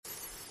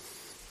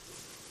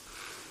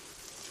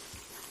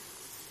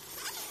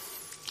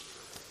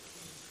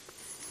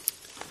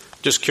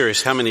Just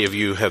curious, how many of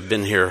you have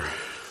been here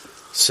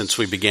since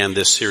we began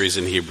this series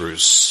in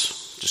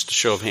Hebrews? Just a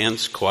show of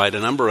hands, quite a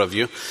number of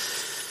you.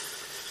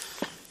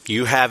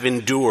 You have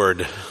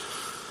endured,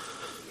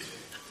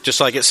 just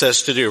like it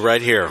says to do right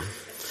here.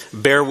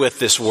 Bear with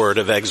this word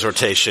of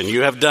exhortation.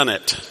 You have done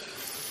it.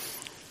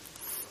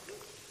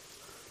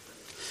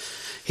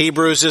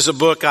 Hebrews is a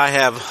book I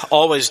have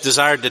always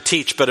desired to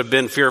teach, but have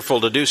been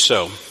fearful to do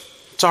so.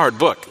 It's a hard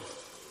book.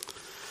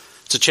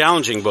 It's a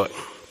challenging book.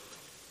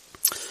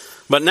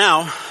 But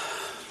now,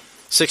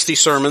 60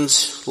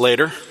 sermons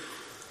later,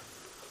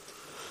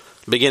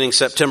 beginning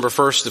September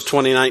 1st of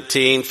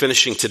 2019,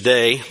 finishing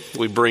today,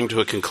 we bring to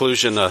a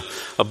conclusion a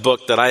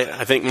book that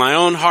I think my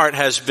own heart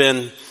has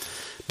been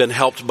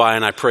helped by,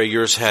 and I pray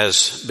yours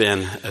has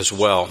been as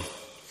well.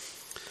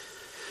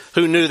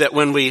 Who knew that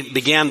when we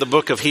began the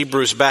book of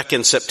Hebrews back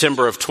in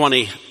September of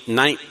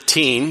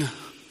 2019,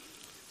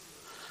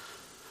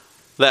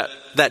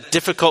 that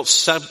difficult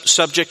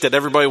subject that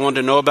everybody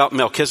wanted to know about,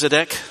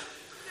 Melchizedek,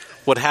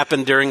 would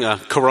happen during a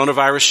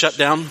coronavirus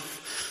shutdown?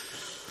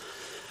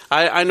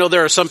 I know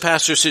there are some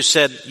pastors who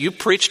said, "You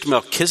preached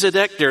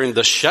Melchizedek during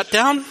the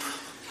shutdown?"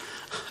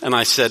 And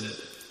I said,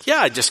 "Yeah,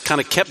 I just kind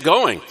of kept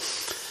going."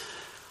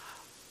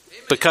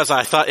 Because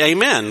I thought,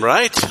 amen,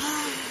 right?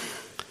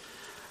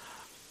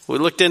 We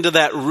looked into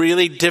that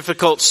really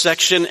difficult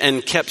section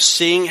and kept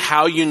seeing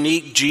how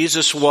unique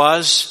Jesus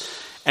was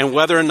and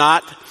whether or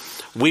not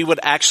we would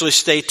actually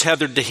stay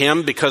tethered to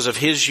him because of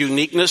his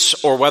uniqueness,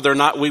 or whether or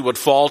not we would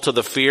fall to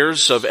the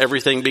fears of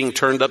everything being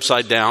turned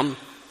upside down.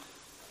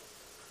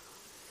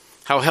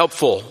 How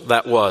helpful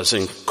that was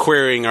in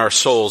querying our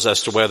souls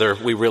as to whether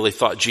we really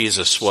thought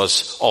Jesus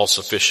was all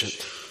sufficient.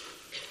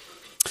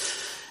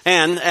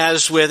 And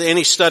as with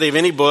any study of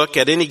any book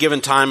at any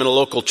given time in a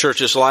local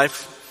church's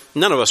life,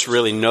 none of us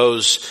really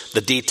knows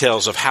the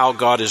details of how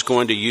God is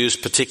going to use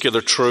particular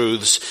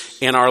truths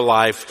in our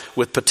life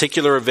with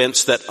particular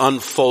events that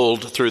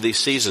unfold through these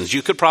seasons.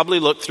 You could probably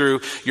look through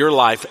your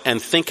life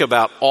and think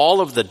about all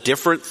of the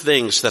different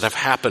things that have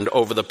happened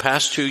over the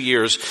past 2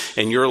 years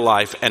in your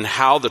life and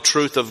how the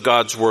truth of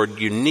God's Word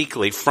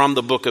uniquely from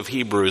the book of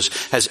Hebrews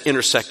has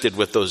intersected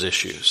with those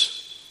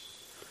issues.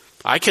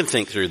 I can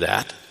think through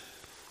that.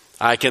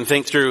 I can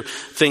think through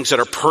things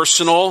that are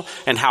personal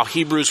and how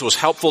Hebrews was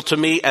helpful to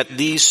me at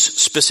these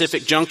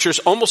specific junctures,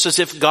 almost as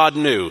if God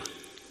knew.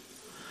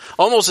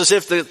 Almost as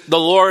if the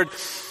Lord,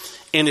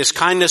 in his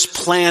kindness,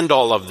 planned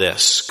all of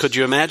this. Could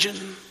you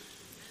imagine?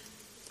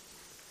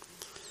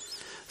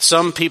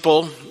 Some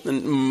people,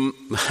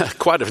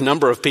 quite a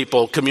number of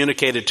people,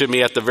 communicated to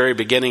me at the very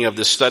beginning of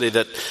this study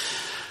that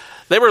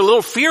they were a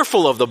little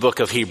fearful of the book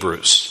of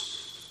Hebrews.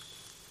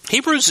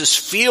 Hebrews is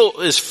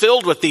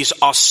filled with these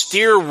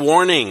austere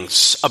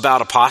warnings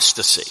about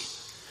apostasy.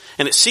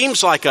 And it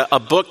seems like a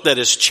book that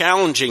is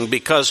challenging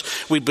because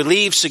we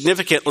believe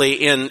significantly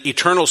in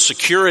eternal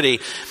security,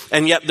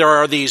 and yet there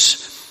are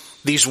these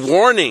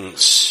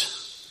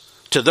warnings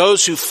to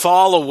those who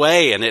fall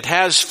away. And it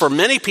has, for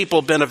many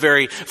people, been a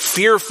very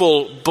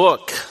fearful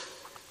book.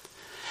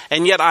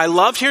 And yet I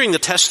love hearing the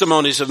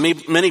testimonies of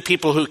many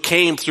people who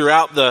came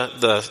throughout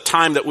the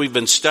time that we've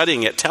been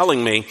studying it,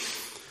 telling me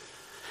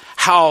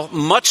how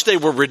much they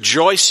were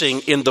rejoicing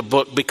in the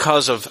book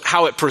because of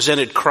how it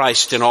presented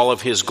Christ in all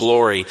of his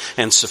glory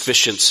and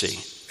sufficiency.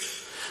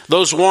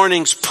 Those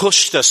warnings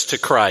pushed us to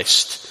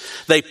Christ.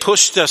 They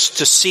pushed us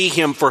to see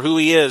him for who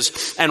he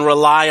is and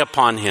rely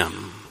upon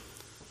him.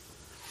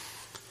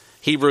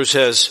 Hebrews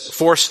has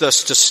forced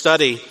us to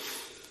study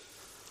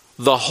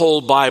the whole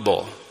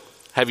Bible.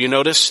 Have you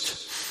noticed?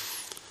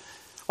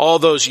 All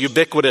those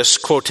ubiquitous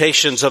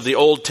quotations of the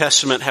Old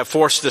Testament have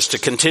forced us to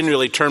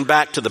continually turn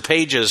back to the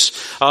pages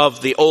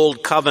of the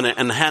Old Covenant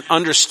and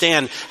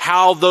understand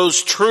how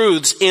those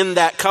truths in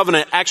that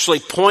covenant actually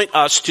point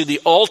us to the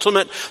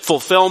ultimate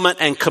fulfillment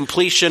and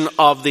completion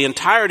of the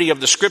entirety of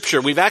the Scripture.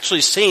 We've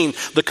actually seen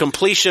the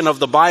completion of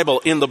the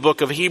Bible in the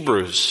book of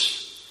Hebrews.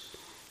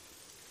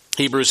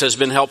 Hebrews has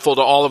been helpful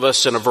to all of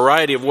us in a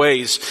variety of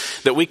ways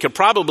that we could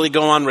probably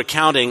go on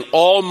recounting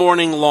all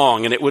morning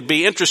long. And it would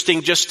be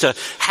interesting just to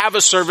have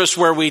a service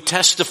where we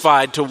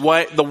testified to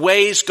the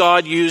ways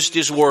God used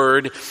his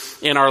word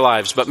in our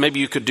lives. But maybe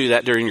you could do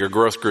that during your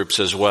growth groups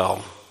as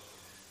well.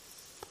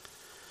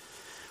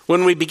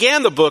 When we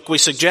began the book, we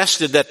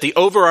suggested that the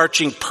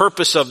overarching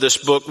purpose of this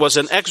book was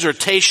an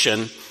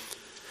exhortation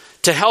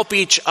to help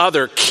each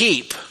other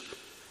keep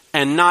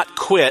and not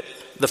quit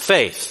the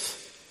faith.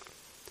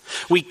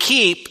 We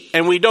keep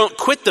and we don't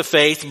quit the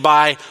faith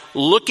by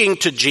looking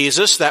to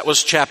Jesus, that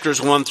was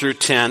chapters 1 through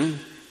 10,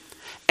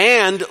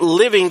 and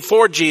living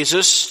for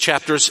Jesus,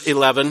 chapters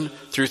 11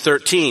 through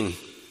 13.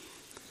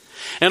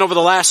 And over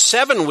the last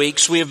 7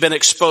 weeks, we have been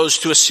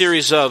exposed to a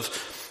series of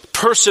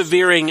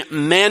persevering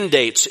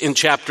mandates in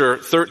chapter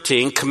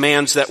 13,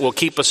 commands that will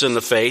keep us in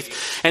the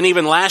faith. And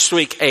even last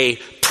week, a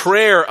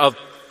prayer of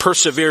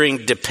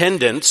persevering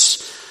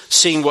dependence,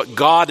 seeing what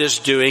God is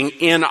doing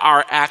in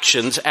our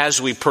actions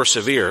as we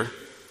persevere.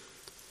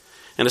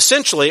 And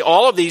essentially,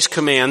 all of these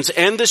commands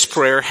and this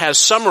prayer has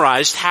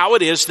summarized how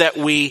it is that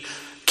we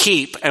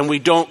keep and we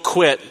don't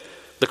quit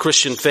the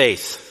Christian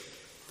faith.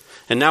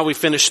 And now we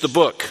finish the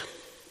book.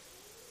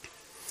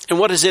 And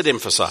what does it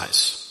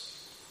emphasize?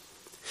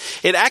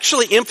 It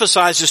actually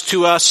emphasizes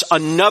to us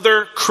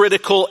another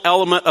critical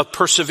element of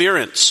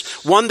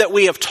perseverance, one that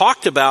we have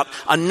talked about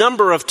a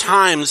number of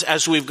times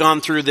as we've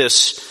gone through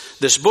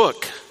this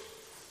book.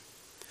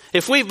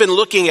 If we've been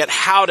looking at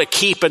how to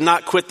keep and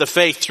not quit the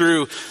faith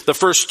through the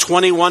first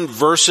 21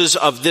 verses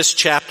of this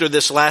chapter,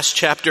 this last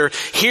chapter,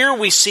 here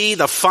we see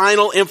the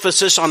final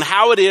emphasis on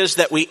how it is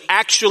that we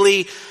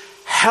actually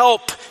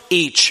help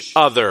each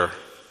other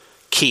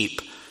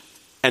keep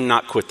and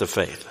not quit the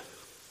faith.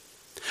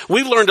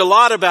 We've learned a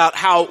lot about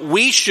how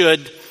we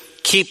should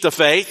keep the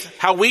faith,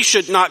 how we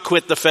should not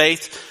quit the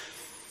faith.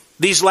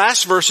 These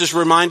last verses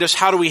remind us,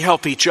 how do we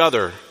help each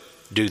other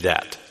do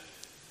that?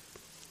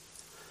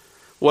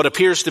 What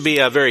appears to be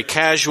a very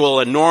casual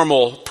and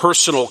normal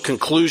personal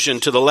conclusion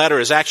to the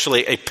letter is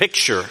actually a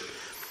picture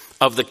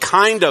of the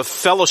kind of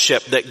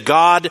fellowship that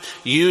God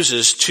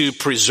uses to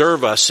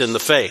preserve us in the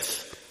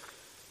faith.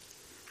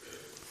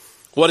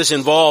 What is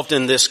involved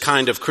in this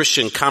kind of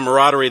Christian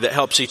camaraderie that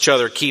helps each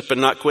other keep and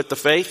not quit the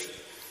faith?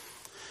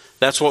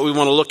 That's what we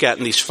want to look at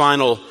in these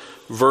final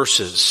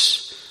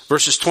verses.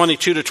 Verses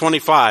 22 to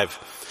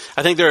 25.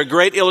 I think they're a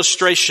great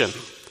illustration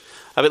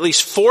of at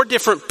least 4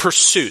 different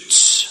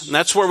pursuits. And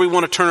that's where we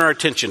want to turn our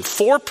attention.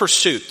 4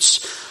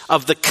 pursuits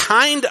of the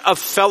kind of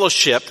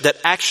fellowship that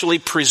actually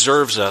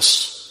preserves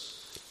us.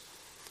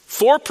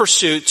 4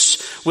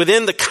 pursuits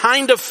within the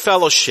kind of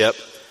fellowship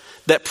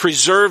that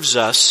preserves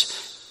us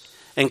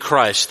in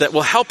Christ, that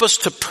will help us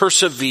to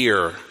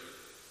persevere.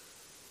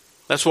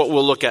 That's what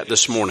we'll look at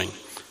this morning.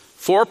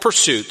 4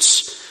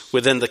 pursuits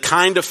within the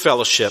kind of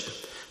fellowship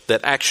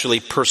that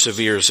actually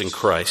perseveres in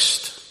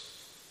Christ.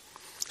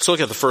 Let's look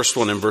at the first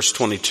one in verse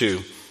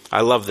 22.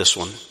 I love this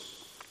one.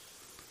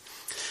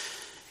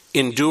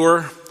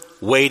 Endure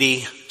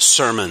weighty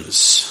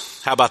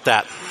sermons. How about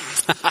that?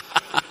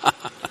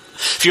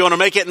 If you want to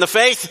make it in the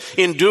faith,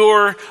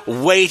 endure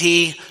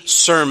weighty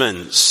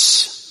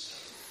sermons.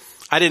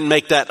 I didn't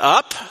make that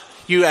up.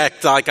 You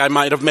act like I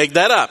might have made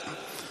that up.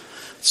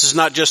 This is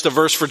not just a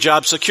verse for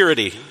job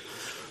security.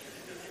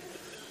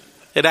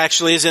 It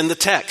actually is in the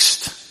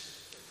text.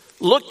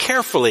 Look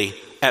carefully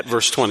at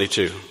verse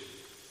 22.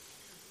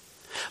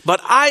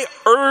 But I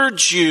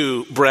urge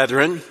you,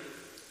 brethren,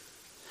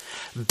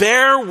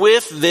 bear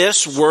with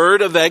this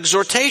word of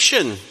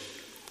exhortation,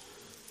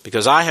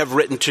 because I have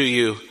written to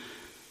you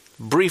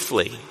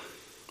briefly.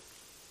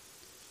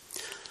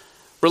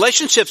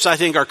 Relationships, I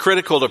think, are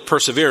critical to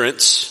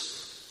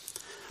perseverance,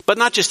 but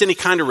not just any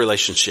kind of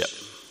relationship.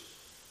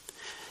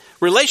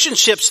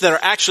 Relationships that are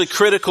actually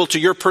critical to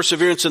your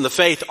perseverance in the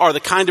faith are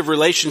the kind of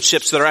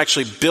relationships that are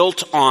actually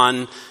built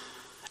on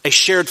a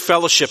shared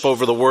fellowship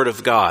over the Word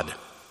of God.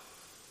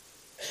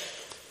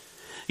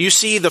 You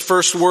see the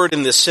first word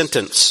in this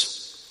sentence.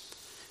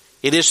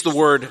 It is the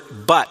word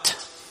but.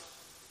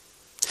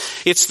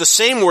 It's the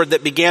same word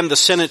that began the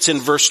sentence in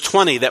verse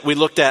 20 that we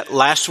looked at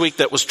last week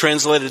that was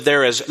translated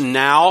there as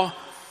now.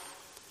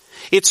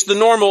 It's the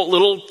normal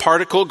little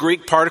particle,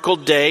 Greek particle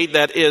de,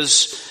 that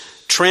is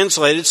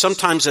translated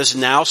sometimes as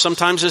now,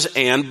 sometimes as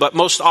and, but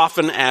most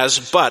often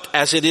as but,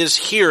 as it is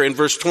here in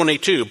verse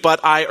 22. But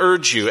I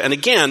urge you. And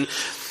again,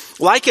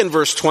 like in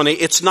verse 20,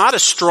 it's not a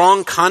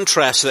strong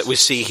contrast that we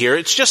see here.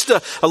 It's just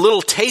a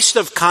little taste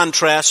of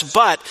contrast,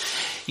 but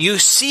you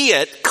see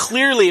it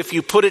clearly if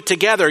you put it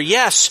together.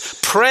 Yes,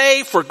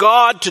 pray for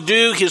God to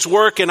do His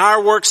work in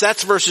our works.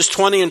 That's verses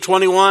 20 and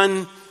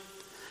 21.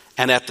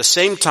 And at the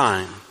same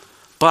time,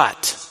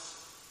 but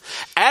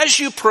as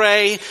you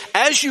pray,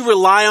 as you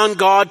rely on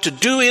God to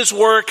do His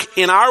work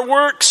in our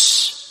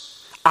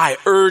works, I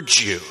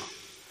urge you,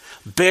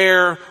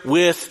 bear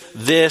with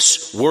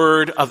this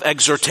word of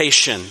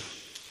exhortation,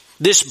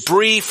 this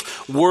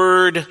brief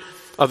word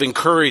of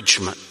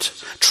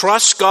encouragement.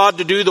 Trust God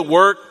to do the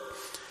work,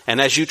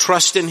 and as you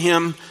trust in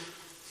Him,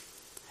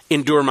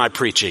 endure my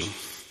preaching.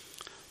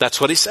 That's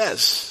what he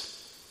says.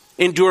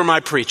 Endure my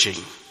preaching.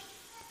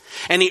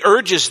 And he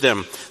urges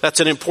them.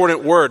 That's an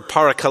important word,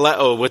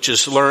 parakaleo, which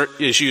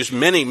is used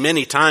many,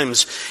 many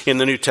times in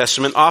the New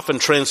Testament, often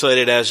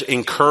translated as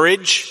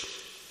encourage.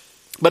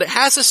 But it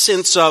has a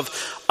sense of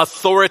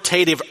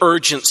authoritative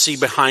urgency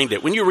behind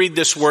it. When you read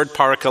this word,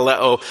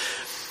 parakaleo,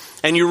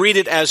 and you read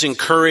it as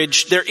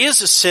encourage, there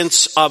is a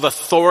sense of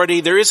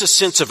authority. There is a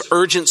sense of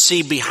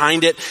urgency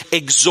behind it.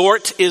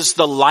 Exhort is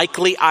the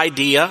likely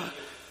idea.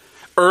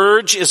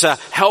 Urge is a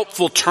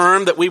helpful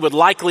term that we would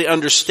likely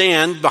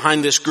understand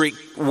behind this Greek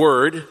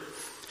word.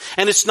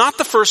 And it's not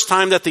the first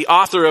time that the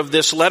author of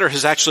this letter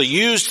has actually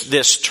used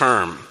this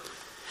term.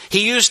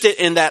 He used it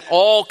in that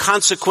all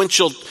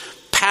consequential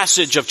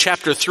passage of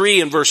chapter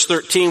 3 and verse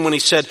 13 when he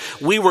said,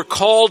 we were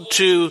called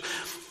to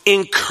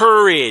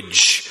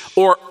encourage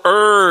or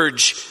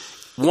urge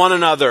one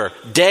another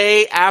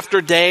day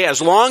after day,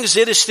 as long as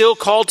it is still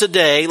called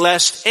today,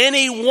 lest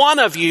any one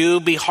of you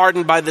be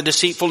hardened by the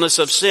deceitfulness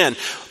of sin.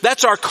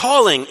 That's our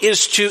calling,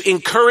 is to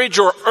encourage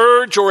or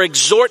urge or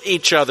exhort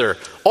each other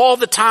all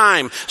the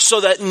time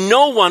so that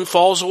no one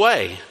falls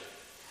away.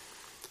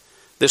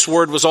 This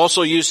word was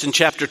also used in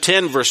chapter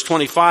 10, verse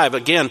 25.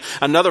 Again,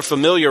 another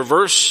familiar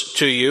verse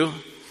to you.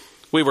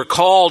 We were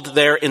called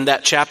there in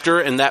that chapter,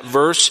 in that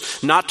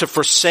verse, not to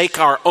forsake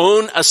our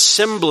own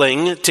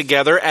assembling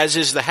together, as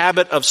is the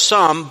habit of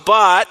some,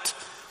 but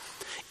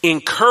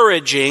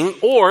encouraging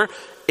or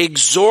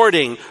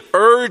exhorting,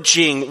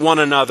 urging one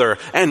another,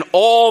 and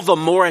all the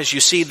more as you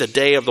see the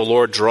day of the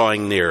Lord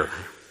drawing near.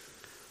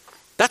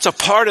 That's a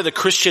part of the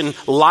Christian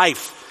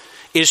life,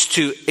 is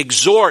to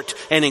exhort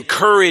and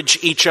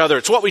encourage each other.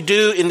 It's what we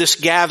do in this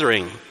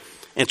gathering.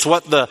 It's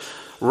what the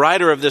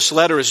writer of this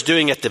letter is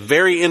doing at the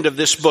very end of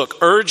this book,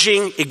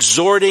 urging,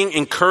 exhorting,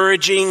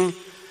 encouraging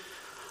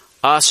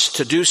us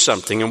to do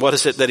something. And what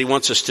is it that he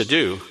wants us to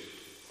do?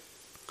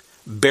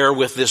 Bear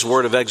with this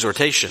word of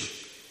exhortation.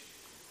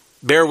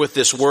 Bear with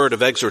this word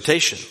of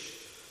exhortation.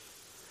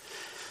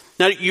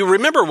 Now, you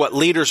remember what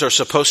leaders are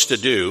supposed to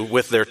do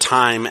with their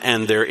time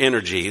and their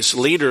energies.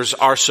 Leaders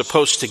are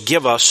supposed to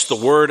give us the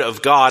Word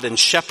of God and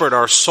shepherd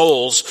our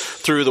souls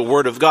through the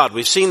Word of God.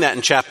 We've seen that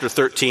in chapter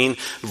 13,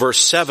 verse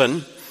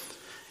 7.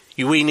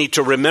 We need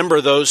to remember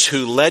those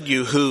who led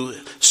you, who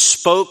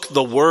spoke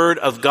the Word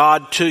of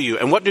God to you.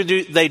 And what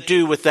do they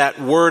do with that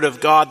Word of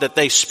God that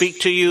they speak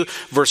to you?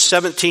 Verse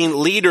 17,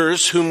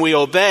 leaders whom we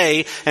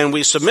obey and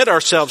we submit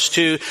ourselves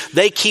to,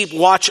 they keep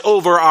watch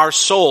over our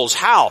souls.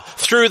 How?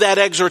 Through that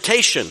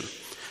exhortation.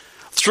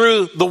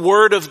 Through the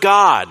Word of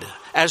God.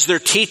 As they're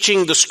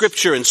teaching the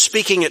Scripture and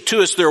speaking it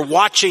to us, they're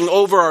watching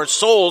over our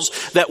souls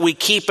that we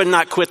keep and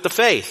not quit the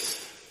faith.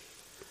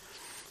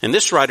 And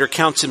this writer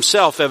counts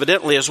himself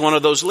evidently as one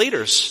of those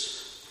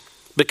leaders,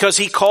 because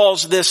he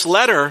calls this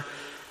letter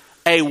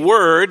a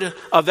word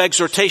of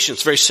exhortation.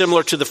 It's very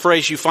similar to the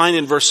phrase you find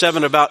in verse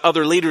 7 about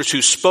other leaders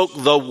who spoke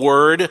the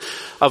word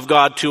of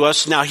God to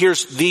us. Now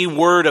here's the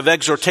word of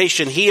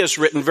exhortation he has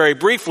written very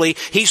briefly.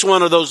 He's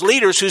one of those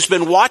leaders who's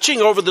been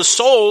watching over the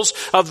souls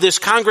of this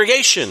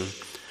congregation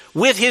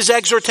with his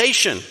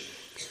exhortation,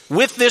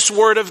 with this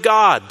word of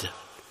God.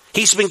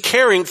 He's been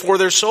caring for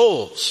their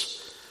souls.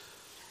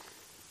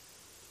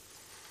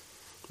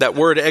 That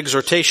word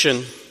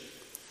exhortation,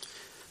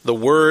 the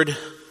word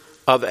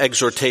of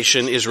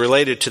exhortation, is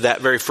related to that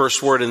very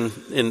first word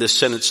in this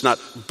sentence, not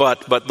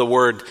but the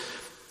word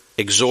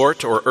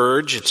exhort or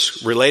urge.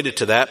 It's related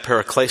to that,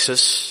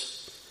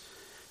 paraklesis.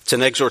 It's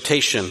an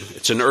exhortation.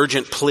 It's an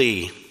urgent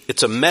plea.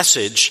 It's a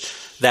message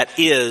that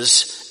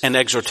is an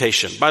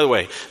exhortation. By the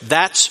way,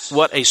 that's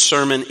what a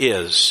sermon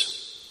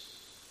is.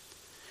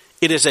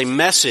 It is a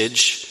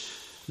message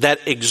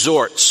that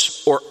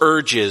exhorts or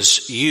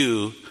urges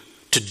you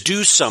to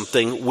do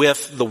something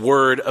with the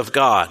Word of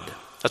God.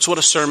 That's what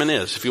a sermon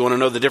is. If you want to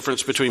know the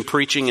difference between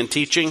preaching and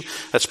teaching,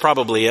 that's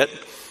probably it.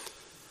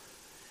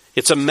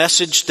 It's a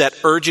message that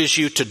urges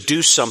you to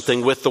do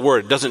something with the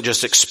Word. It doesn't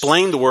just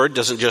explain the Word,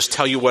 doesn't just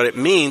tell you what it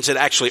means, it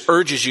actually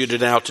urges you to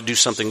now to do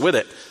something with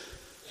it.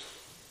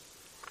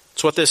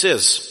 That's what this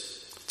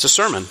is. It's a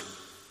sermon.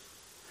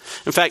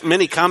 In fact,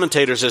 many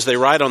commentators, as they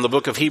write on the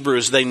book of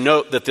Hebrews, they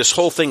note that this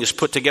whole thing is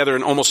put together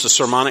in almost a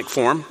sermonic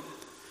form.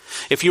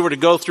 If you were to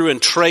go through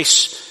and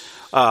trace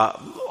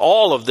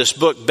all of this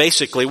book,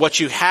 basically what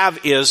you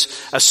have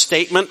is a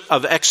statement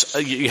of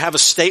you have a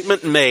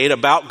statement made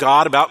about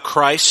God, about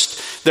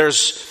Christ.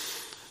 There's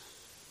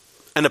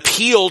an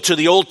appeal to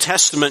the Old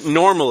Testament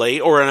normally,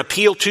 or an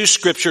appeal to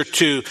Scripture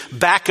to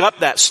back up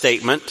that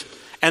statement,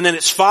 and then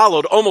it's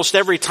followed almost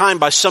every time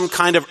by some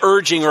kind of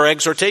urging or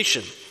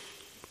exhortation.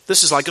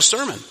 This is like a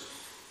sermon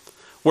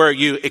where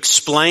you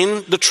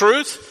explain the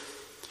truth,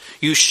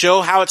 you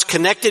show how it's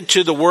connected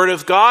to the Word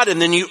of God,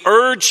 and then you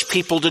urge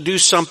people to do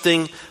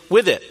something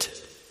with it.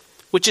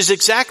 Which is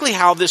exactly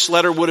how this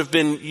letter would have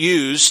been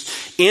used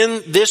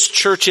in this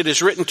church it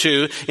is written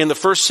to in the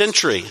first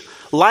century.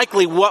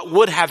 Likely what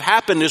would have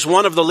happened is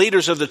one of the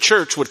leaders of the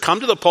church would come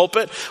to the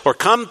pulpit or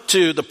come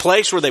to the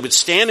place where they would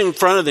stand in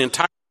front of the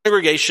entire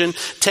congregation,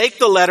 take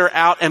the letter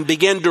out and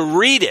begin to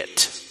read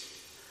it.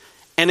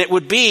 And it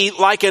would be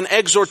like an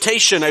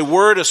exhortation, a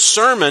word, a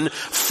sermon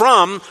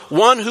from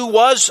one who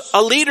was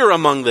a leader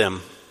among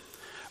them,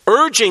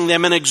 urging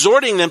them and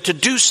exhorting them to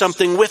do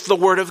something with the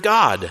Word of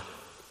God.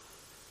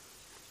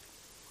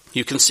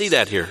 You can see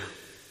that here.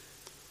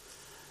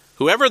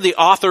 Whoever the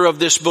author of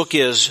this book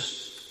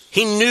is,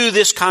 he knew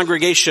this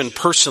congregation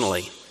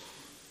personally.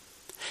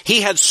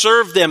 He had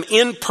served them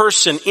in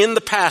person in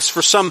the past.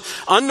 For some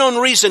unknown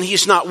reason,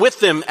 he's not with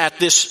them at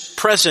this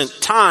present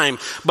time,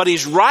 but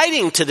he's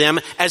writing to them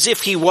as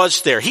if he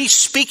was there. He's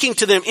speaking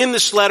to them in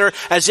this letter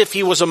as if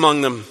he was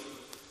among them.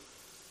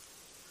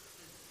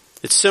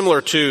 It's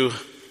similar to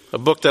a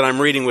book that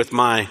I'm reading with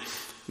my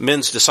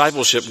men's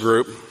discipleship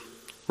group,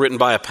 written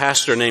by a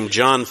pastor named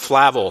John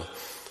Flavel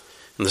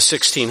in the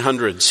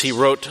 1600s. He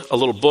wrote a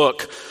little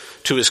book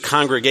to his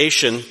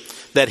congregation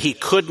that he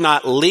could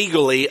not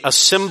legally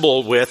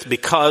assemble with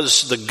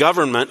because the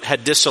government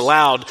had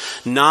disallowed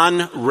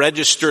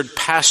non-registered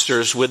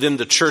pastors within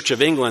the Church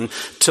of England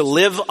to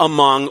live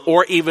among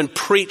or even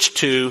preach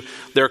to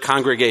their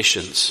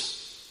congregations.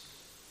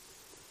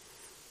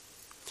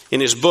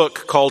 In his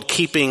book called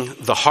Keeping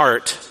the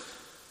Heart,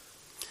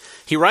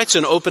 He writes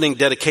an opening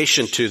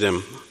dedication to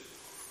them.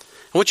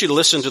 I want you to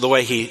listen to the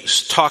way he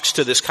talks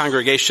to this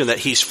congregation that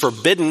he's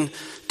forbidden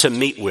to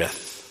meet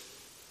with.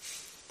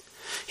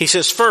 He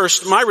says,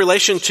 "First, my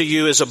relation to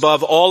you is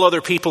above all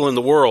other people in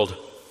the world.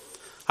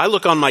 I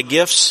look on my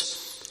gifts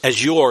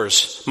as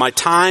yours, my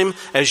time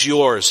as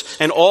yours,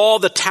 and all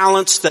the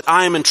talents that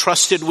I am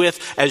entrusted with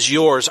as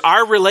yours.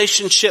 Our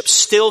relationship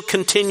still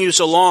continues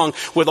along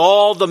with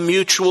all the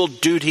mutual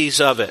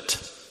duties of it.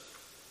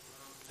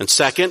 And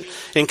second,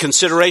 in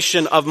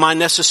consideration of my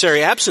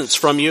necessary absence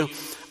from you,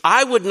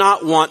 I would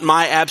not want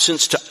my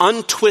absence to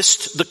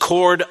untwist the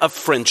cord of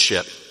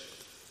friendship.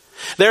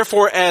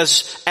 Therefore,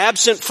 as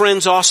absent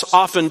friends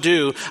often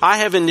do, I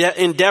have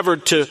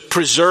endeavored to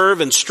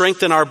preserve and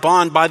strengthen our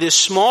bond by this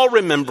small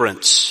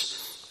remembrance,"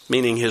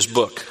 meaning his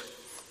book.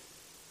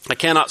 "I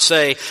cannot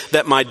say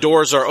that my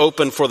doors are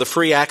open for the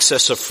free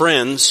access of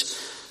friends."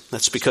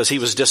 That's because he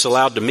was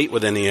disallowed to meet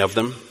with any of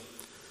them.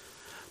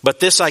 "But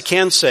this I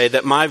can say,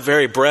 that my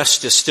very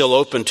breast is still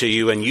open to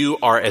you, and you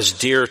are as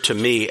dear to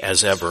me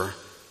as ever.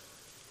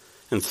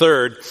 And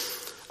third,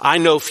 I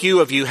know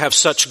few of you have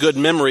such good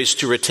memories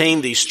to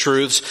retain these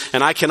truths,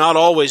 and I cannot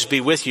always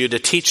be with you to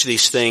teach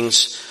these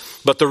things,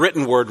 but the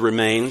written word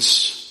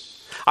remains.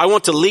 I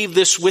want to leave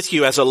this with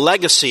you as a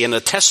legacy and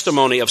a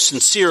testimony of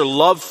sincere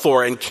love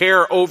for and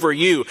care over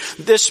you.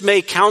 This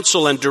may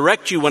counsel and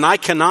direct you when I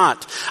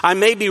cannot. I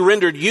may be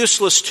rendered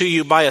useless to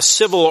you by a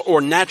civil or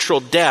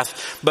natural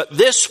death, but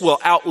this will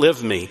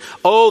outlive me.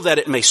 Oh, that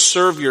it may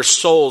serve your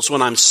souls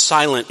when I'm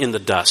silent in the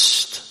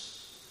dust."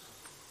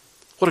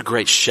 What a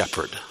great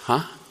shepherd,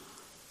 huh?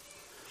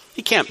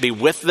 He can't be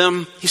with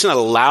them. He's not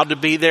allowed to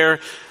be there.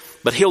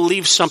 But he'll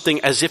leave something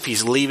as if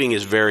he's leaving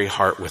his very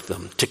heart with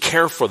them, to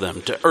care for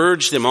them, to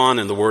urge them on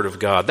in the Word of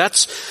God.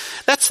 That's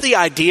the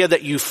idea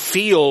that you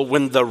feel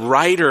when the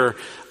writer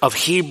of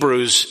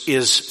Hebrews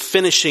is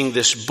finishing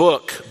this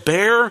book.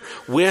 Bear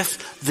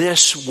with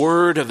this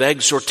word of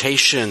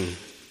exhortation.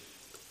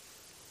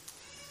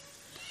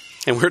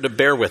 And we're to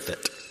bear with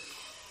it.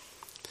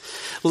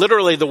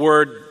 Literally, the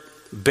word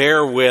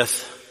bear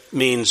with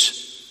means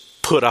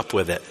put up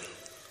with it.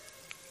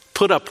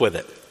 Put up with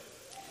it.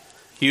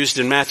 Used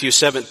in Matthew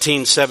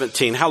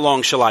 17:17. How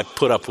long shall I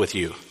put up with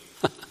you?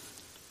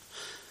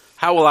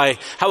 How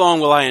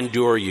long will I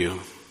endure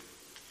you?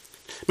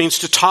 It means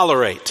to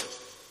tolerate.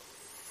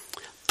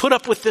 Put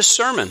up with this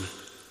sermon.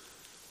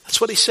 That's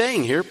what he's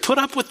saying here. Put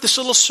up with this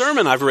little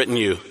sermon I've written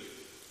you.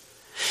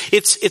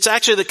 It's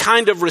actually the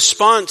kind of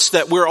response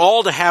that we're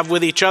all to have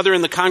with each other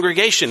in the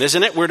congregation,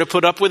 isn't it? We're to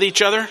put up with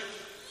each other.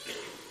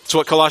 That's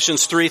what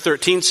Colossians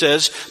 3:13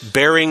 says,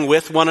 bearing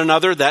with one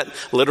another. That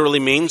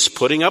literally means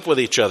putting up with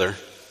each other,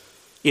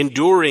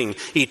 enduring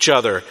each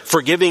other,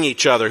 forgiving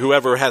each other,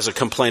 whoever has a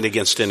complaint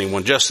against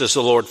anyone. Just as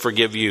the Lord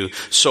forgive you,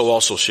 so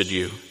also should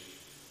you.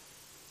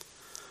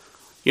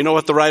 You know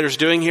what the writer's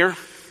doing here?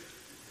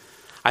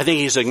 I think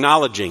he's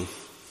acknowledging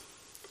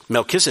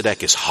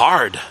Melchizedek is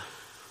hard.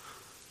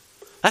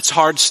 That's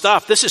hard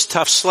stuff. This is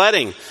tough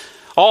sledding.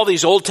 All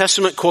these Old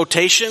Testament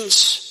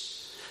quotations,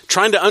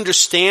 trying to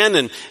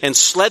understand and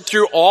sled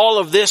through all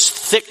of this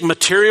thick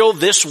material,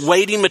 this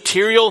weighty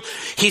material.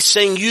 He's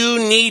saying you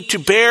need to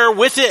bear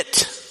with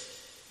it.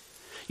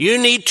 You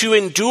need to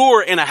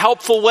endure in a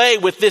helpful way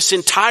with this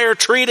entire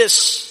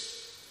treatise.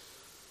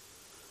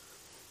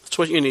 That's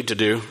what you need to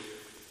do.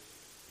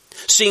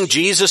 Seeing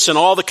Jesus and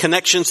all the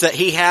connections that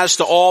he has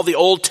to all the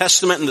Old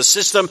Testament and the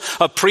system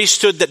of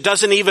priesthood that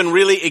doesn't even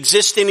really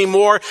exist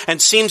anymore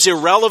and seems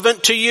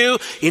irrelevant to you,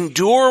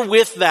 endure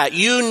with that.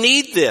 You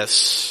need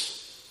this.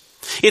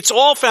 It's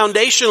all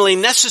foundationally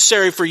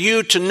necessary for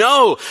you to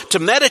know, to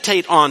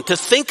meditate on, to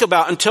think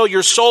about until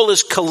your soul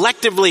is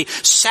collectively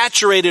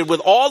saturated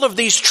with all of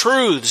these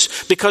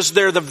truths, because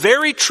they're the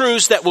very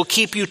truths that will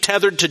keep you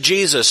tethered to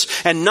Jesus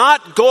and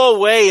not go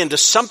away into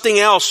something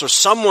else or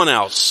someone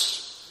else.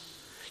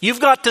 You've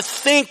got to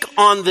think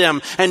on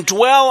them and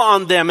dwell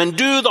on them and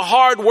do the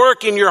hard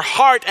work in your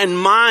heart and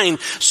mind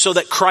so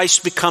that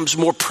Christ becomes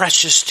more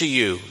precious to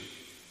you.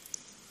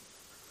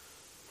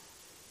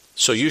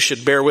 So you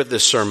should bear with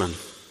this sermon.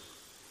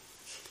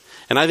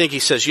 And I think he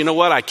says, you know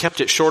what? I kept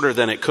it shorter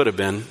than it could have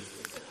been.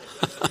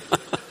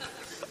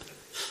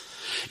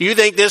 You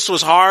think this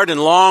was hard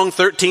and long,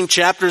 13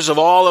 chapters of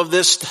all of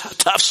this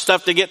tough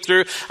stuff to get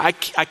through? I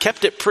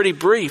kept it pretty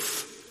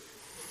brief.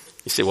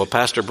 You say, well,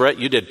 Pastor Brett,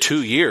 you did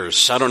 2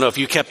 years. I don't know if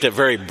you kept it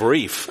very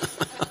brief.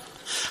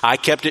 I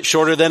kept it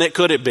shorter than it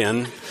could have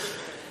been.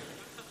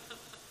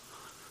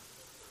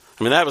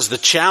 I mean, that was the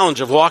challenge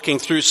of walking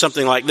through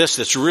something like this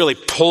that's really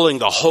pulling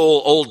the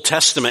whole Old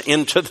Testament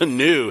into the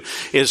New,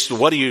 is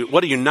what do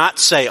you not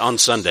say on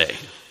Sunday?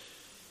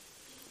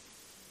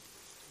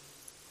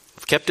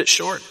 I've kept it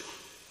short.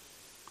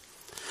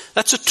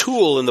 That's a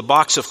tool in the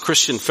box of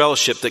Christian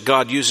fellowship that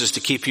God uses to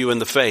keep you in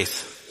the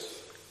faith.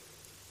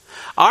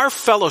 Our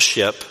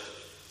fellowship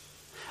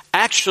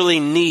actually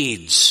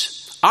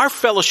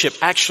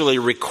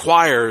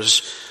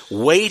requires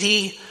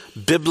weighty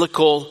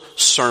biblical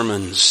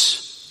sermons.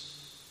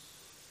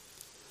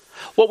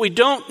 What we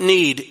don't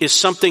need is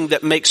something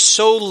that makes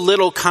so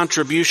little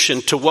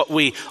contribution to what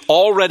we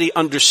already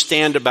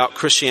understand about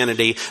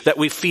Christianity that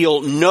we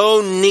feel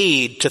no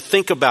need to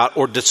think about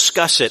or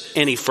discuss it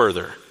any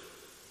further.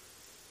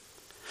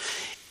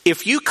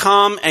 If you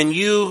come and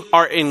you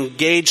are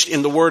engaged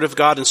in the Word of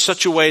God in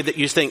such a way that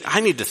you think,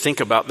 I need to think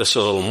about this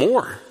a little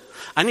more.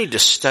 I need to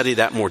study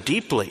that more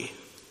deeply.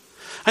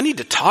 I need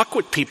to talk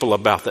with people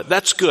about that.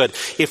 That's good.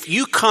 If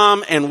you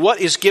come and what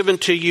is given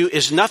to you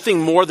is nothing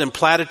more than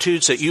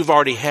platitudes that you've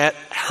already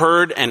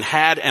heard and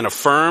had and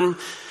affirm,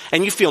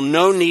 and you feel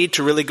no need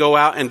to really go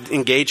out and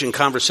engage in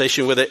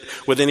conversation with it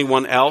with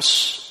anyone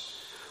else,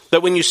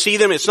 that when you see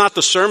them, it's not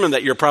the sermon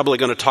that you're probably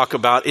going to talk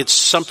about, it's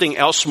something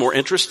else more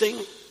interesting,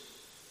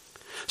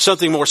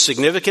 something more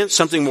significant,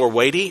 something more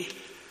weighty,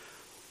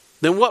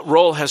 then what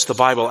role has the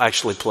Bible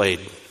actually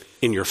played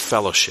in your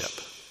fellowship?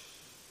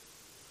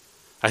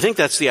 I think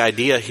that's the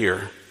idea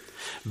here.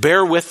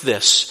 Bear with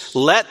this.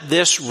 Let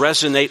this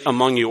resonate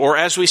among you. Or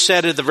as we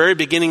said at the very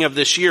beginning of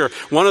this year,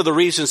 one of the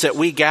reasons that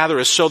we gather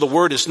is so the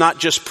Word is not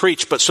just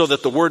preached, but so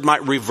that the Word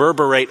might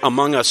reverberate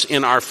among us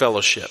in our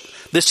fellowship.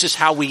 This is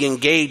how we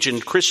engage in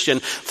Christian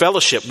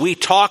fellowship. We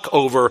talk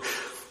over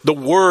the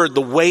Word,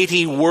 the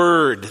weighty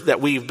Word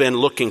that we've been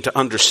looking to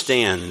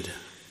understand.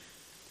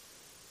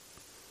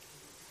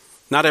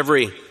 Not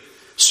every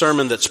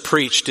sermon that's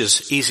preached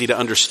is easy to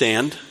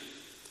understand.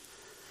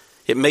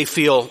 It may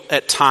feel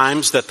at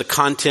times that the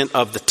content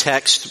of the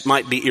text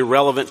might be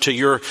irrelevant to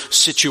your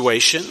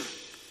situation.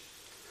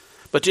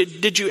 But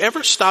did you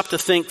ever stop to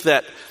think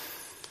that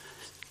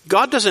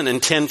God doesn't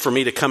intend for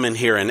me to come in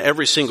here and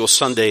every single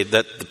Sunday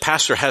that the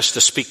pastor has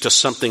to speak to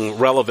something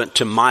relevant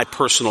to my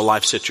personal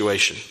life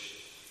situation?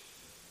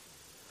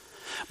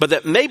 But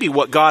that maybe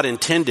what God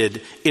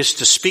intended is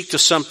to speak to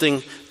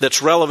something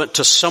that's relevant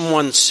to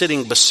someone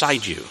sitting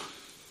beside you.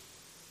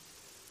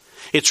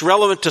 It's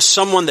relevant to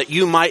someone that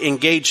you might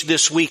engage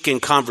this week in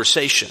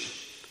conversation.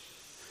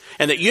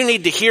 And that you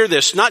need to hear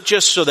this, not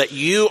just so that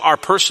you are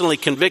personally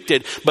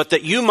convicted, but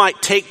that you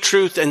might take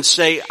truth and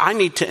say, I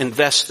need to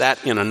invest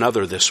that in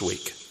another this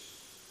week.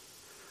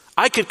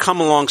 I could come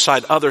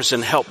alongside others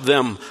and help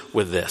them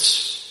with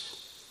this.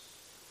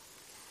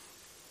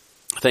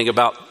 Think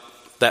about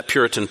that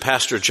Puritan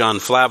pastor, John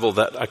Flavel,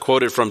 that I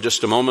quoted from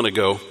just a moment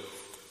ago.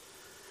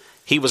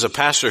 He was a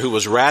pastor who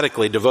was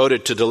radically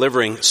devoted to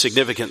delivering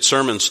significant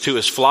sermons to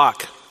his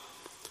flock.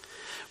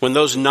 When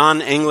those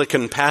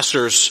non-Anglican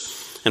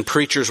pastors and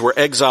preachers were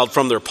exiled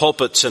from their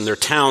pulpits and their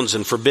towns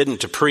and forbidden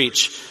to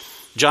preach,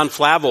 John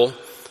Flavel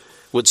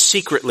would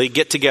secretly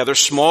get together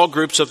small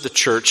groups of the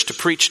church to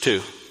preach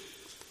to.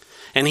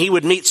 And he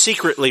would meet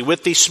secretly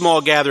with these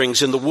small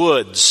gatherings in the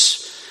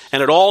woods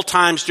and at all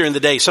times during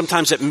the day,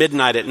 sometimes at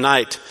midnight at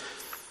night.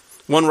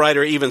 One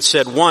writer even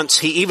said once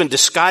he even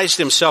disguised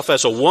himself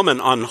as a woman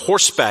on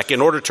horseback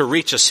in order to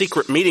reach a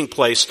secret meeting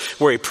place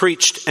where he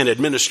preached and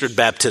administered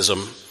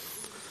baptism.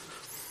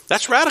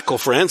 That's radical,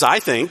 friends, I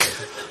think.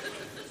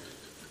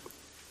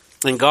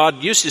 And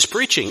God used his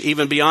preaching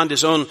even beyond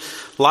his own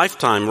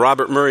lifetime.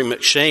 Robert Murray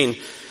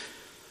McShane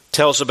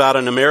tells about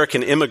an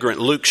American immigrant,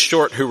 Luke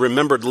Short, who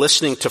remembered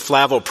listening to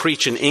Flavel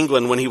preach in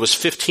England when he was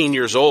 15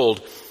 years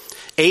old.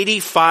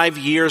 85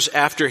 years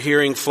after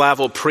hearing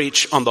Flavel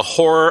preach on the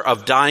horror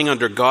of dying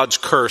under God's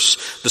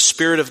curse, the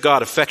Spirit of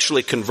God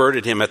effectually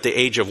converted him at the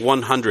age of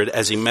 100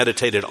 as he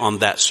meditated on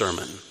that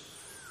sermon.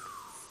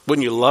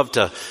 Wouldn't you love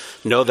to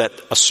know that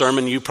a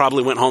sermon you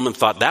probably went home and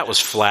thought that was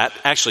flat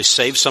actually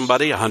saved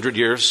somebody 100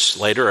 years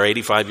later or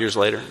 85 years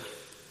later?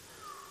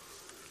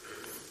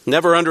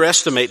 Never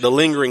underestimate the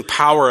lingering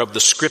power of the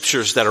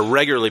scriptures that are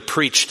regularly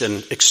preached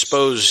and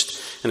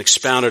exposed and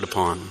expounded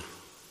upon.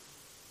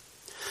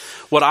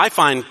 What I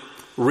find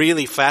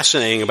really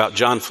fascinating about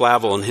John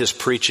Flavel and his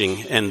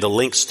preaching and the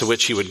lengths to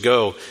which he would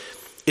go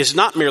is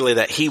not merely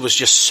that he was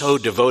just so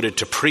devoted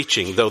to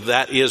preaching, though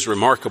that is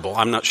remarkable.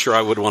 I'm not sure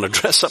I would want to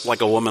dress up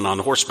like a woman on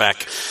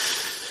horseback.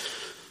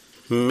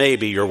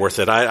 Maybe you're worth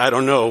it. I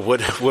don't know.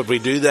 Would we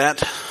do that?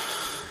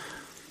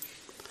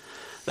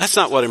 That's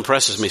not what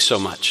impresses me so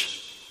much.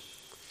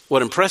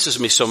 What impresses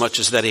me so much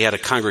is that he had a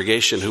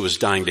congregation who was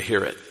dying to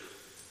hear it.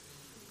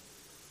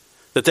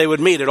 That they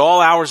would meet at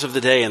all hours of the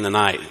day and the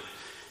night,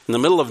 in the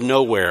middle of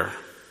nowhere,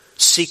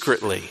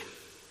 secretly,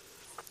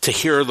 to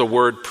hear the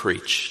word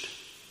preached.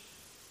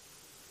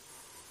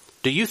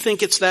 Do you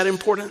think it's that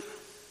important?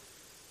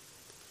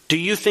 Do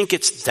you think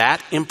it's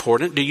that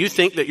important? Do you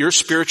think that your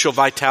spiritual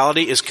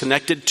vitality is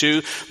connected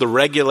to the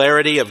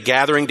regularity of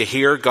gathering to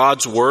hear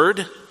God's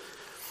word?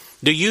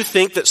 Do you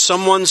think that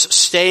someone's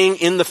staying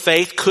in the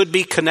faith could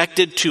be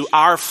connected to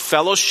our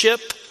fellowship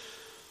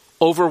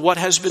over what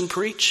has been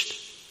preached?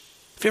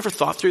 Have you ever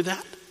thought through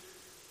that?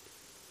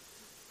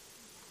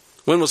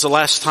 When was the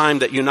last time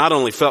that you not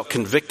only felt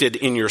convicted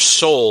in your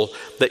soul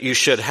that you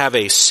should have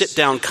a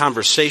sit-down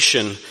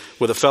conversation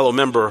with a fellow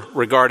member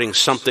regarding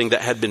something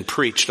that had been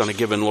preached on a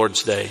given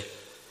Lord's Day,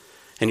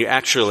 and you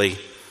actually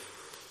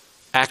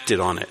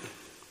acted on it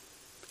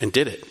and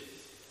did it?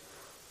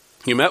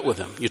 You met with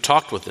them, you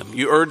talked with them,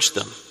 you urged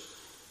them.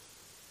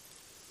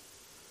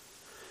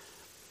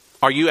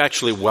 Are you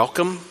actually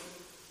welcome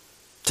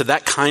to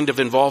that kind of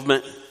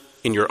involvement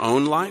in your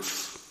own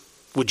life?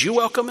 Would you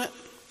welcome it?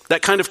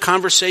 That kind of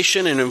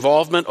conversation and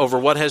involvement over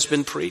what has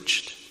been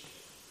preached?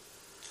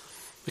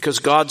 Because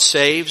God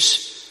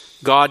saves,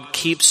 God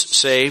keeps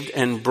saved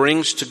and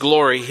brings to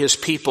glory his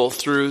people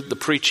through the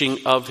preaching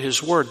of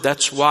his word.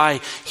 That's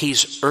why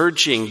he's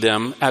urging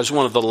them, as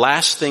one of the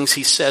last things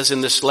he says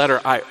in this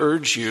letter, I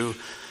urge you,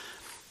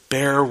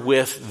 bear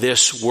with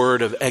this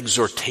word of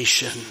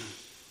exhortation.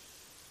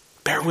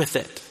 Bear with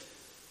it.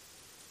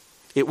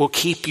 It will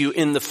keep you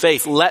in the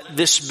faith. Let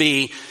this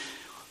be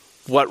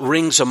what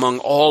rings among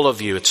all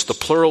of you. It's the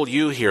plural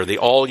you here, the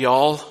all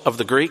y'all of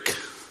the Greek.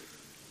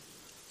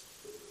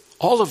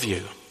 All of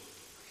you.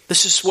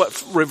 This is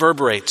what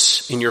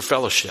reverberates in your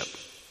fellowship.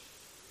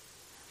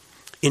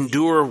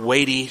 Endure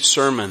weighty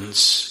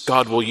sermons.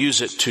 God will use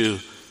it to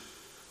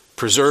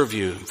preserve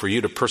you, for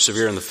you to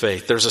persevere in the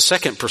faith. There's a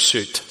second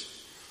pursuit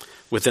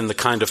within the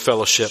kind of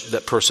fellowship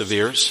that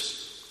perseveres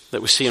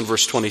that we see in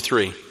verse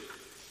 23.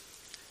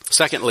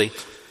 Secondly,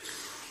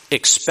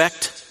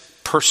 expect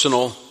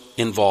personal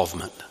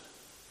involvement.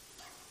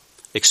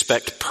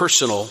 Expect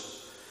personal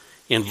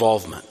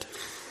involvement.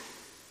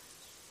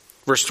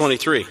 Verse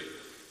 23.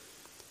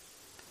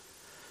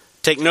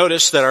 Take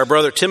notice that our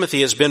brother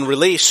Timothy has been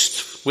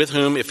released, with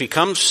whom, if he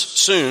comes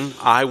soon,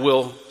 I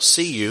will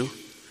see you.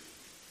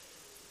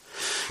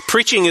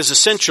 Preaching is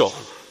essential,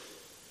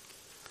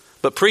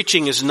 but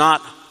preaching is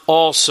not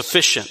all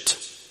sufficient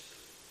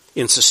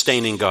in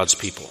sustaining God's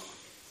people.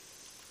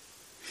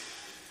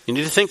 You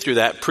need to think through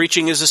that.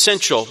 Preaching is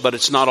essential, but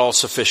it's not all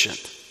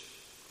sufficient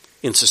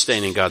in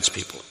sustaining God's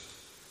people.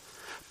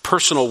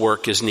 Personal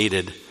work is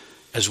needed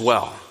as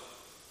well.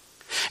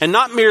 And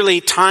not merely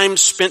time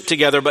spent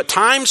together, but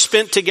time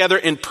spent together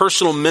in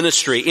personal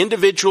ministry,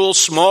 individual,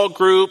 small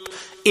group,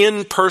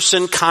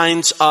 in-person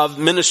kinds of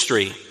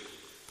ministry.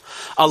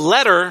 A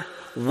letter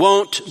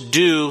won't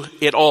do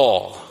it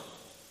all.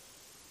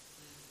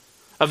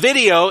 A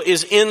video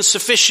is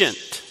insufficient.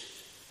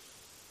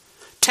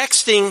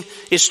 Texting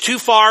is too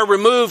far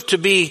removed to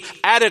be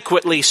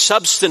adequately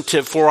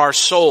substantive for our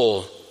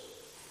soul.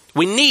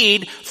 We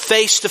need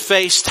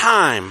face-to-face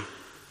time,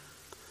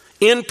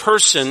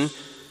 in-person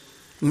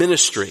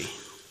ministry.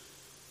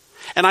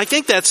 And I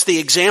think that's the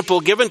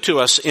example given to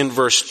us in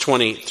verse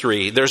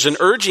 23. There's an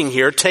urging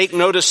here. Take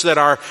notice that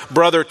our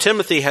brother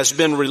Timothy has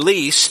been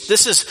released.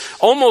 This is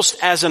almost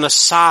as an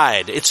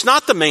aside. It's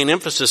not the main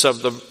emphasis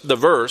of the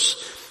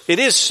verse. It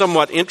is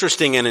somewhat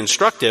interesting and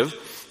instructive.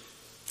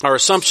 Our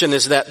assumption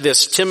is that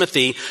this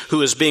Timothy,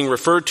 who is being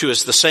referred to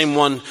as the same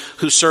one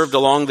who served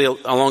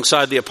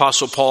alongside the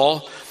Apostle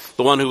Paul,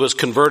 the one who was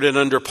converted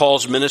under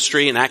Paul's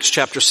ministry in Acts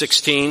chapter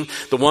 16,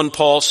 the one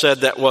Paul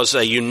said that was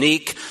a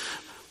unique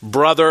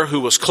brother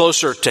who was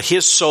closer to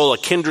his soul, a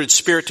kindred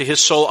spirit to his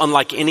soul,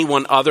 unlike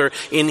anyone other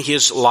in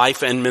his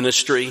life and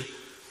ministry.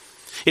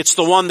 It's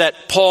the one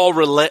that Paul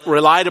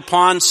relied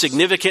upon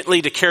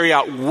significantly to carry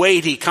out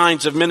weighty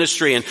kinds of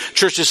ministry in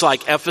churches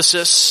like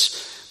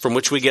Ephesus, from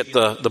which we get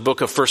the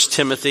book of 1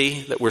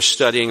 Timothy that we're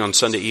studying on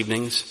Sunday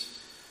evenings.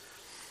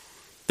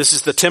 This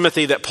is the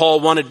Timothy that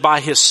Paul wanted by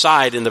his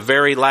side in the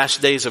very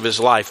last days of his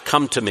life.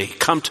 Come to me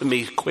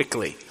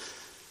quickly,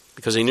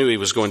 because he knew he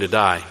was going to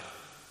die.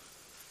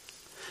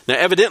 Now,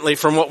 evidently,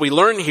 from what we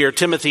learn here,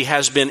 Timothy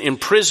has been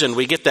imprisoned.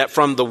 We get that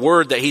from the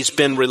word that he's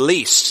been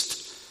released.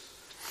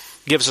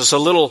 Gives us a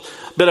little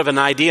bit of an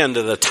idea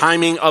into the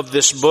timing of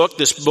this book.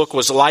 This book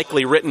was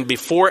likely written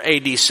before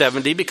AD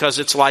 70, because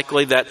it's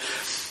likely that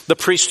the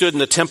priesthood and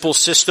the temple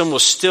system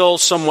was still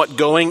somewhat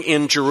going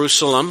in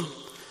Jerusalem,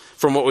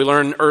 from what we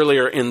learned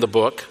earlier in the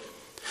book.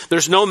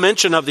 There's no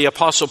mention of the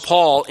Apostle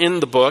Paul in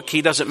the book.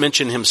 He doesn't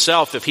mention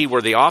himself if he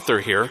were the author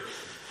here.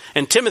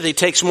 And Timothy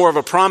takes more of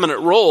a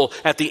prominent role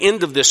at the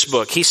end of this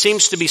book. He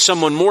seems to be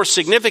someone more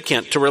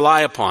significant to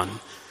rely upon,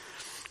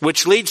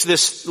 which leads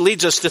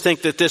us to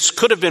think that this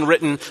could have been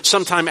written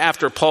sometime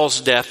after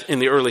Paul's death in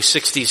the early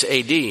 60s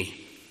AD.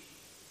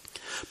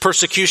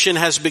 Persecution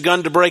has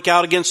begun to break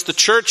out against the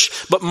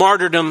church, but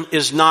martyrdom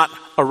is not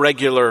a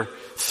regular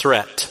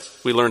threat.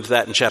 We learned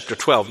that in chapter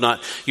 12.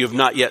 You have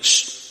not yet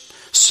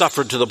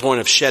suffered to the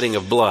point of shedding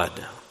of blood.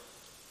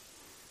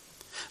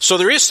 So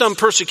there is some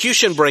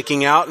persecution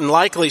breaking out, and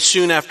likely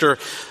soon after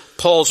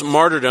Paul's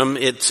martyrdom,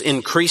 it's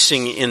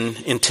increasing in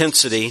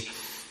intensity.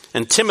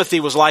 And Timothy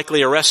was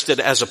likely arrested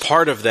as a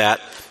part of that,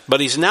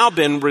 but he's now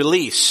been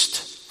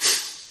released.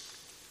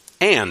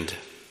 And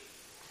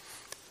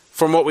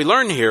from what we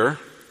learn here,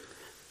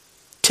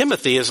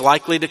 Timothy is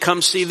likely to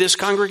come see this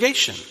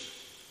congregation.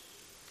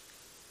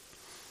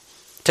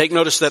 Take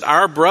notice that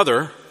our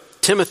brother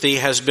Timothy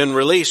has been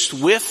released,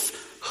 with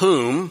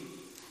whom,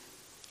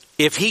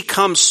 if he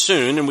comes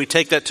soon, and we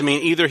take that to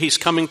mean either he's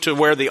coming to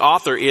where the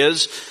author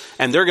is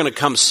and they're going to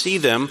come see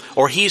them,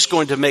 or he's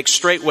going to make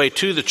straight way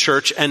to the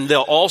church and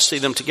they'll all see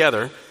them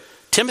together.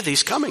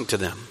 Timothy's coming to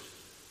them.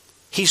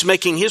 He's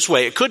making his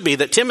way. It could be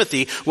that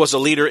Timothy was a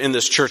leader in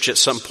this church at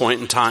some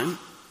point in time.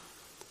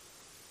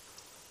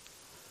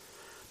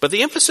 But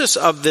the emphasis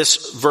of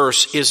this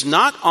verse is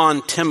not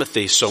on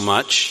Timothy so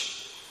much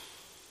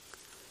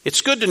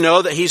It's good to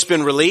know that he's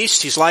been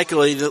released. He's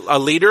likely a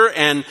leader.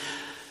 And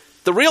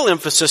the real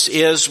emphasis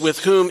is with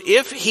whom,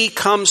 if he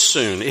comes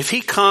soon, if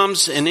he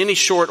comes in any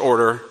short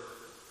order,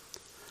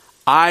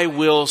 I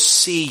will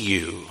see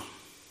you.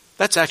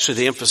 That's actually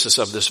the emphasis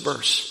of this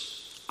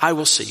verse. I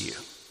will see you.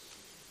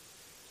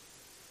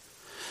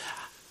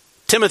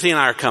 Timothy and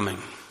I are coming.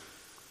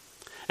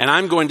 And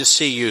I'm going to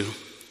see you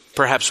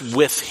perhaps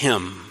with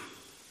him.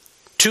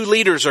 2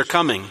 leaders are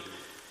coming.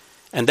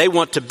 And they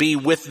want to be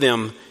with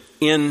them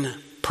in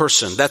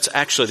person. That's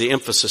actually the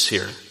emphasis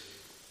here.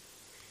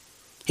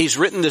 He's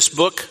written this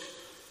book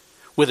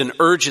with an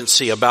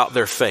urgency about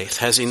their faith,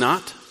 has he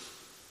not?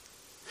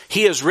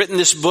 He has written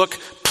this book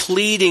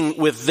pleading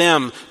with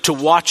them to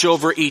watch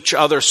over each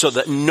other so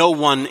that no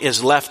one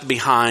is left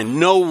behind.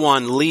 No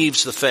one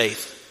leaves the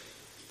faith.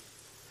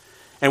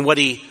 And what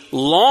he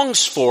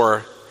longs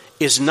for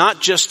is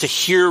not just to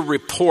hear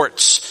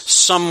reports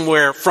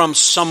somewhere from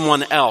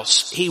someone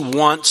else. He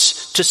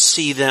wants to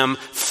see them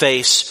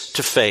face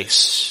to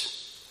face.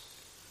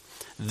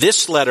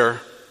 This letter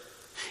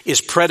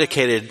is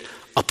predicated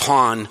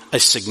upon a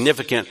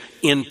significant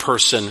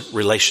in-person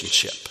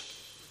relationship.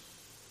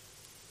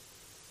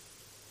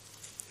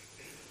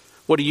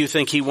 What do you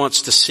think he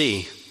wants to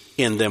see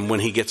in them when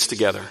he gets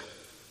together?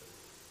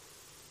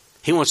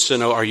 He wants to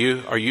know, are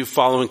you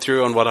following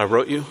through on what I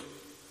wrote you?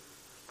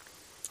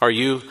 Are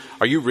you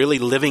really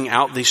living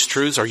out these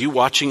truths? Are you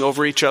watching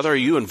over each other? Are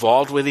you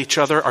involved with each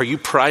other? Are you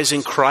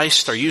prizing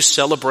Christ? Are you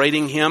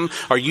celebrating him?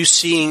 Are you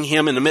seeing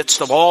him in the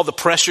midst of all the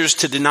pressures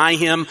to deny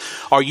him?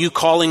 Are you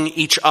calling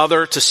each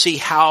other to see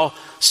how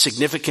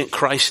significant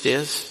Christ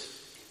is?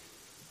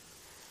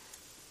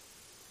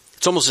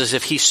 It's almost as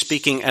if he's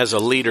speaking as a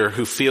leader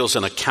who feels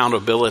an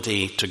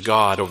accountability to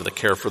God over the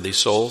care for these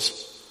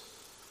souls,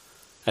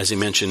 as he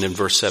mentioned in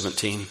verse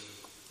 17.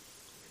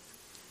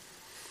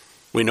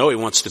 We know he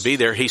wants to be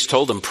there. He's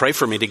told them, pray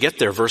for me to get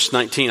there. Verse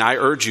 19, I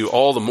urge you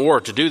all the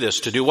more to do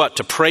this. To do what?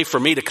 To pray for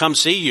me to come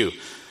see you,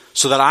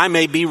 so that I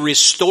may be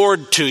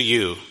restored to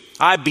you.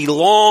 I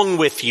belong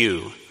with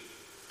you.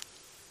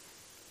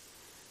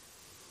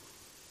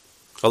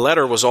 A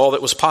letter was all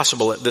that was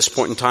possible at this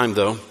point in time,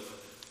 though.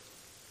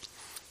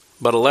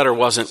 But a letter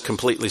wasn't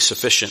completely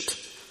sufficient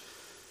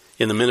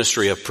in the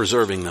ministry of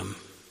preserving them.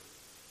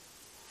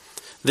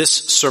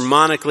 This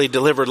sermonically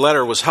delivered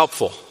letter was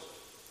helpful,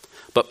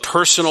 but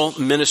personal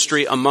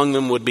ministry among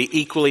them would be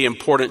equally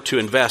important to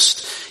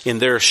invest in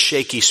their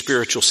shaky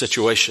spiritual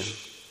situation.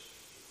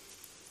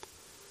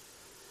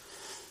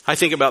 I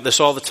think about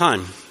this all the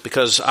time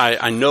because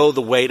I know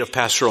the weight of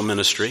pastoral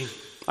ministry.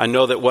 I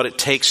know that what it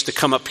takes to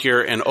come up here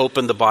and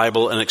open the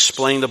Bible and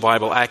explain the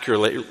Bible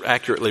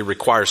accurately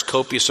requires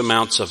copious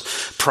amounts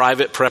of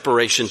private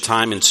preparation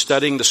time in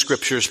studying the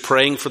scriptures,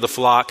 praying for the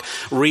flock,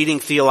 reading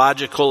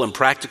theological and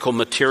practical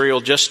material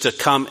just to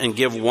come and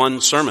give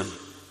one sermon,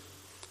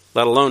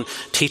 let alone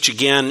teach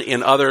again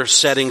in other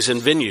settings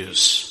and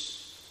venues.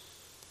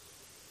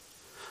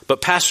 But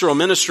pastoral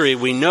ministry,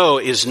 we know,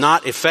 is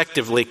not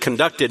effectively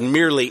conducted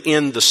merely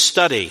in the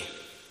study.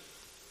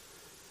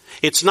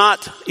 It's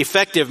not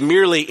effective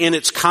merely in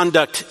its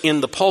conduct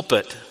in the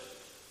pulpit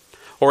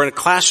or in a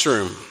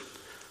classroom,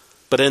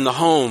 but in the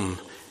home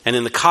and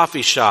in the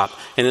coffee shop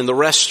and in the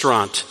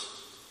restaurant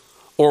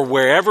or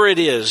wherever it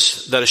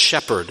is that a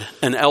shepherd,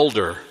 an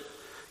elder,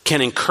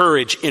 can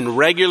encourage in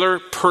regular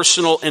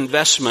personal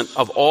investment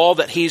of all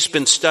that he's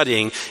been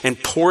studying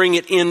and pouring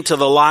it into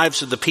the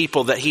lives of the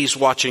people that he's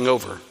watching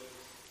over.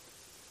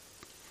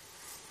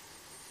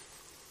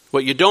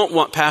 What you don't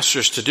want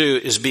pastors to do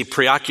is be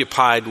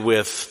preoccupied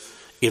with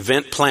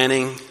event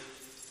planning,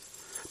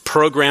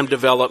 program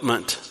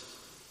development,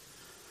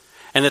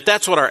 and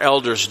that's what our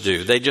elders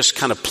do. They just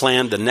kind of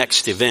plan the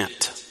next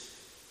event.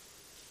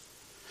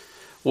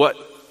 What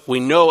we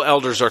know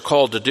elders are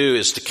called to do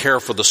is to care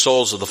for the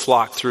souls of the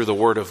flock through the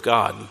Word of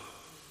God.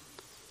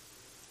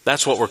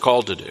 That's what we're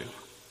called to do.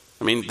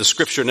 I mean, the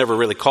Scripture never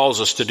really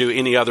calls us to do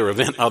any other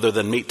event other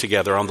than meet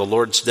together on the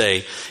Lord's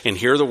Day and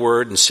hear the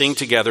Word and sing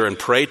together and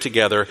pray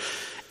together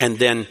and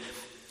then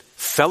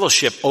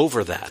fellowship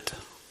over that.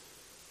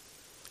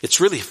 It's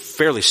really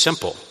fairly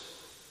simple.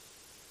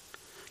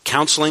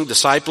 Counseling,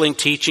 discipling,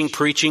 teaching,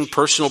 preaching,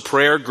 personal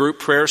prayer,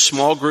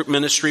 small group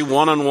ministry,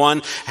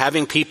 one-on-one,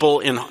 having people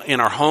in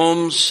our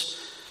homes.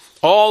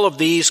 All of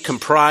these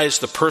comprise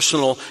the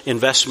personal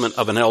investment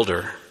of an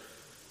elder.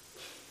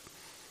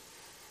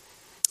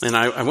 And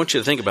I want you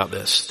to think about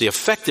this. The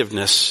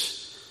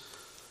effectiveness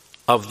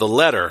of the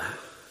letter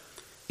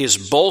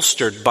is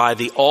bolstered by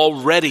the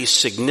already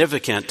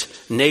significant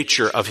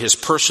nature of his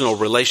personal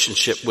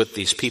relationship with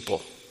these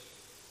people.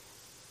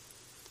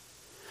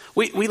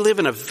 We live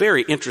in a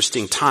very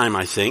interesting time,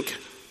 I think.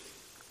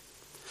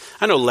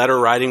 I know letter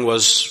writing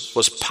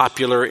was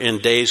popular in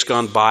days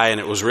gone by, and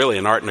it was really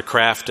an art and a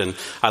craft, and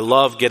I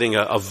love getting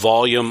a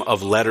volume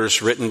of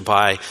letters written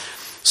by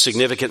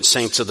significant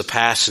saints of the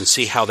past and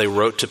see how they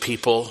wrote to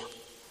people.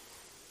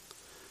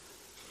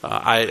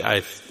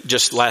 I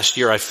just last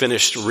year I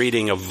finished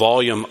reading a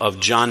volume of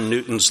John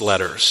Newton's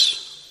letters.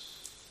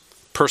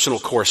 personal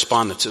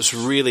correspondence. It's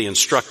really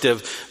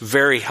instructive,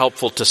 very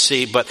helpful to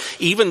see. But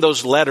even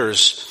those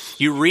letters,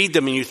 you read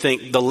them and you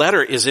think the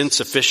letter is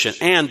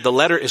insufficient, and the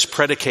letter is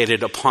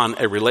predicated upon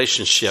a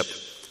relationship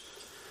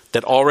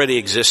that already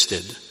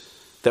existed,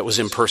 that was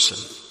in person.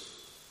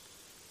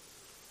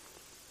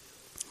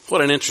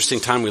 What an interesting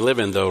time we live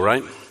in, though,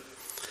 right?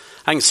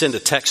 I can send a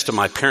text to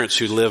my parents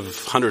who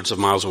live hundreds of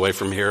miles away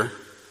from here,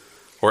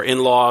 or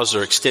in-laws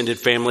or extended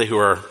family who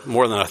are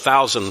more than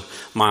 1,000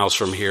 miles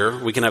from here.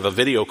 We can have a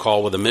video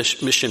call with a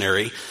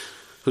missionary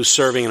who's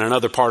serving in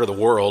another part of the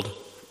world.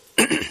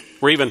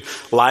 We're even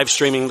live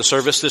streaming the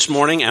service this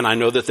morning, and I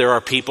know that there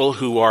are people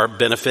who are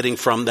benefiting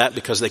from that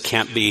because they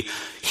can't be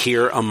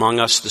here among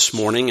us this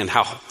morning, and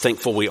how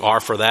thankful we are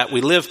for that.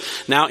 We live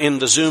now in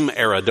the Zoom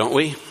era, don't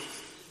we?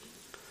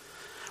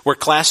 Where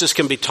classes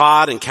can be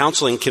taught and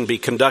counseling can be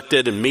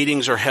conducted and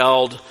meetings are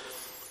held,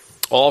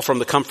 all from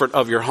the comfort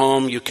of your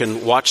home. You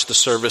can watch the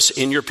service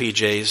in your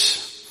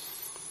PJs.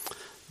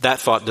 That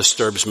thought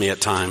disturbs me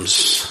at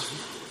times.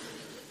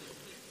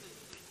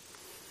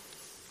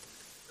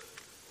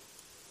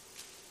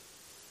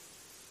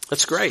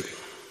 That's great.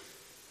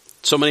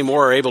 So many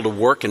more are able to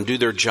work and do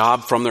their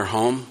job from their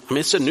home. I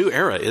mean, it's a new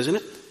era, isn't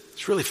it?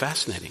 It's really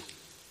fascinating.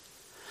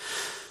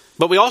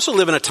 But we also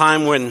live in a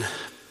time when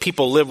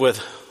people live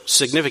with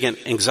significant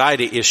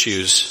anxiety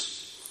issues.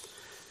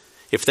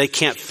 If they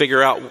can't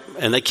figure out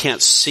and they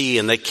can't see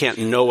and they can't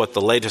know what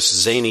the latest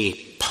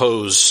zany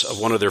pose of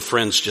one of their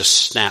friends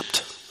just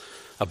snapped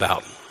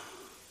about.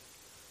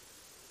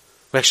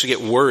 We actually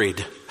get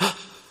worried.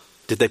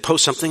 Did they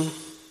post something?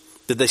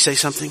 Did they say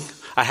something?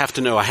 I have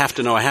to know, I have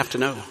to know, I have to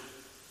know.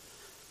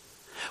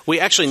 We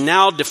actually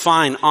now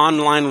define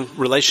online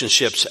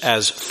relationships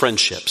as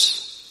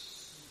friendships.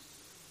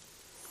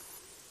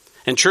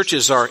 And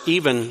churches are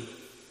even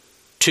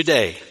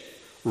today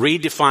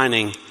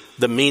redefining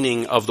the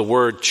meaning of the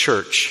word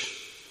church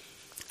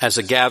as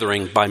a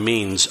gathering by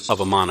means of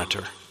a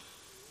monitor.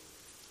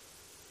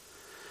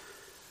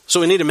 So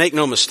we need to make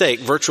no mistake,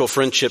 virtual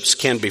friendships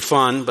can be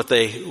fun, but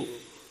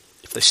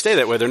if they stay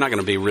that way, they're not going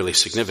to be really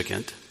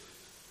significant.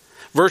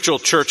 Virtual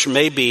church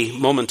may be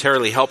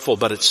momentarily helpful,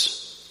 but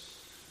it's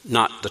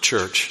not the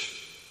church.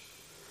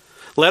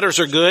 Letters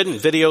are good and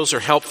videos are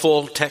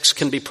helpful. Text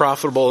can be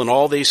profitable, and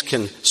all these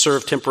can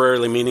serve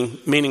temporarily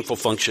meaningful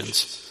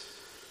functions.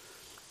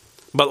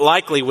 But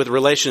likely with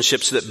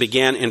relationships that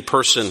began in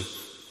person,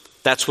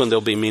 that's when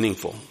they'll be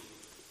meaningful.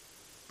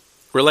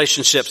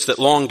 Relationships that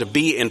long to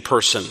be in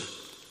person.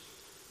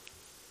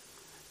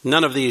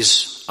 None of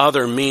these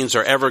other means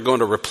are ever going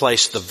to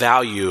replace the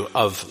value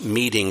of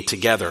meeting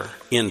together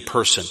in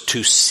person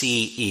to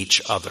see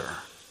each other.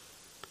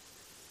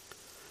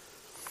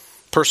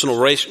 Personal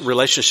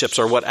relationships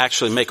are what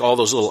actually make all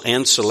those little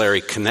ancillary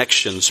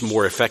connections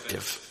more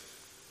effective.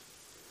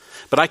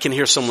 But I can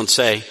hear someone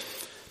say,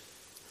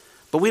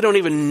 but we don't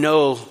even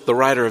know the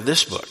writer of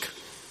this book.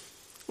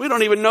 We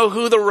don't even know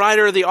who the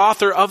writer, the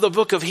author of the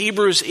book of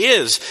Hebrews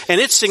is. And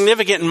it's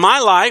significant in my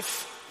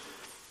life.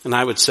 And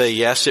I would say,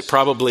 yes, it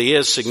probably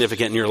is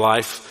significant in your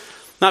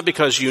life. Not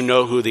because you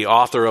know who the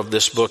author of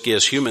this book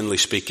is, humanly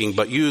speaking,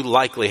 but you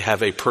likely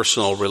have a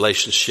personal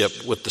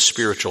relationship with the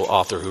spiritual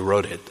author who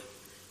wrote it.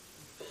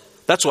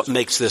 That's what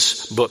makes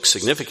this book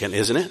significant,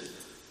 isn't it?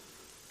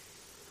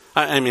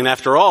 I mean,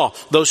 after all,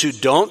 those who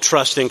don't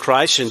trust in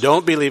Christ and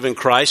don't believe in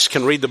Christ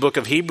can read the book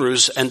of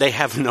Hebrews and they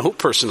have no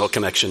personal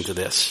connection to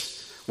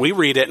this. We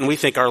read it and we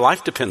think our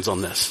life depends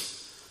on this.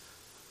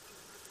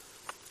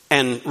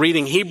 And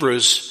reading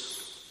Hebrews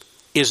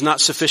is not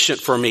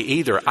sufficient for me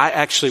either. I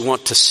actually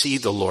want to see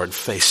the Lord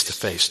face to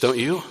face, don't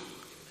you?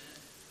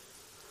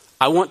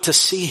 I want to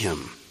see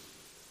him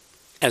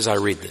as I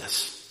read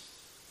this.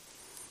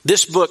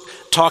 This book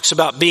talks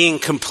about being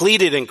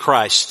completed in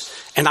Christ,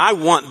 and I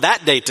want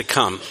that day to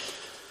come.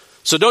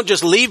 So don't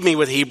just leave me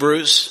with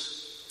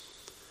Hebrews.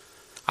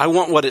 I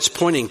want what it's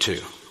pointing to,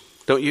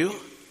 don't you?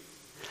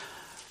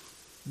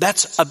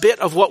 That's a bit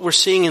of what we're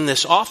seeing in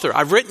this author.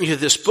 I've written you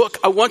this book.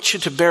 I want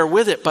you to bear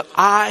with it, but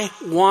I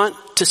want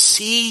to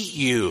see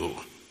you.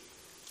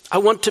 I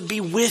want to be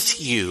with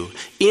you,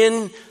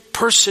 in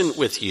person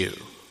with you.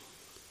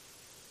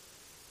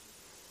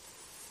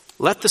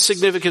 Let the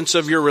significance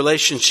of your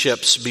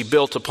relationships be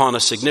built upon a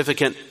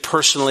significant,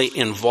 personally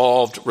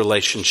involved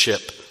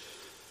relationship.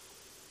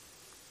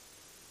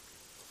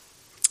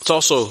 It's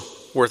also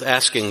worth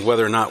asking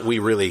whether or not we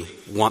really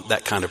want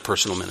that kind of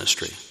personal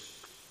ministry.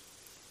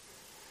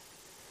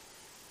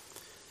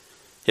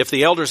 If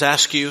the elders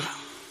ask you,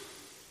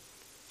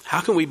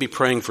 how can we be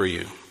praying for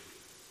you?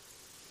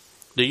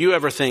 Do you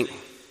ever think,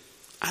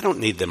 I don't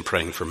need them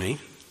praying for me?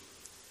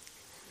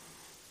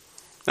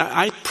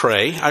 I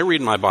pray, I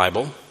read my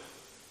Bible.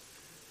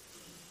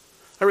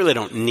 I really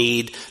don't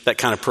need that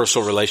kind of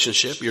personal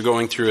relationship. You're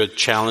going through a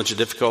challenge, a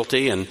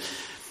difficulty, and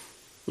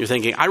you're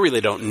thinking, I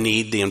really don't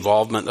need the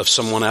involvement of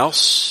someone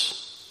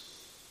else.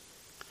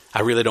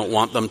 I really don't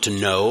want them to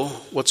know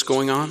what's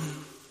going on.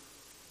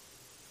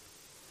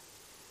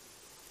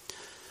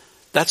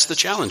 That's the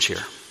challenge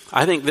here.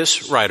 I think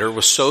this writer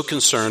was so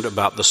concerned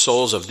about the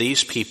souls of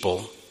these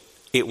people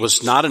it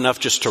was not enough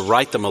just to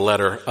write them a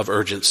letter of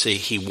urgency.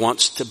 He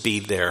wants to be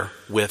there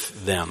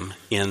with them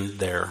in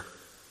their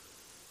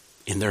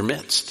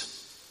midst.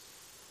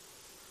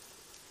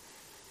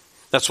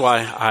 That's why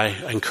I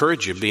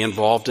encourage you, be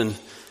involved in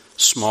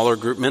smaller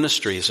group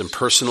ministries and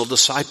personal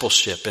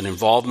discipleship and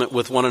involvement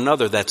with one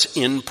another that's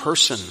in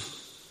person.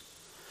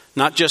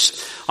 Not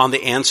just on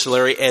the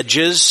ancillary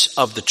edges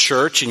of the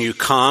church and you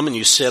come and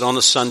you sit on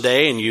a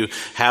Sunday and you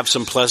have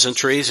some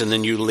pleasantries and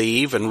then you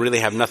leave and really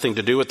have nothing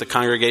to do with the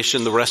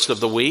congregation the rest of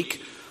the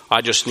week.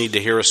 I just need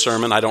to hear a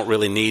sermon. I don't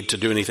really need to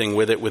do anything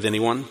with it with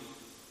anyone.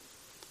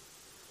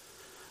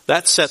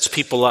 That sets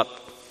people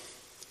up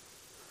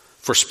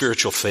for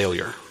spiritual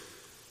failure,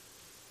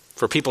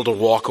 for people to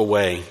walk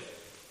away.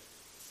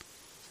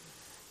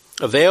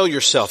 Avail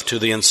yourself to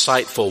the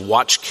insightful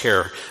watch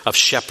care of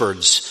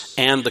shepherds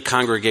and the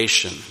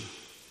congregation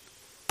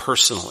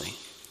personally.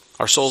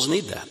 Our souls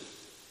need that.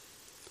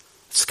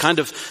 It's a kind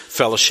of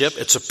fellowship.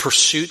 It's a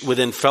pursuit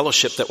within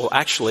fellowship that will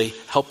actually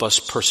help us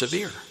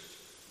persevere.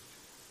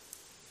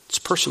 It's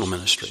personal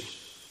ministry.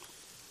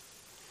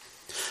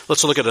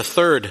 Let's look at a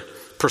third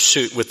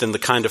pursuit within the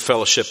kind of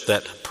fellowship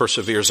that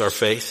perseveres our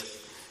faith.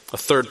 A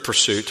third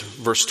pursuit,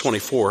 verse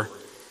 24.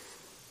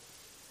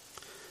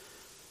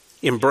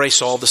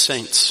 Embrace all the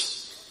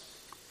saints.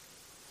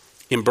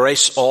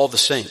 Embrace all the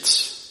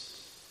saints.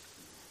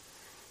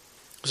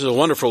 This is a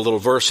wonderful little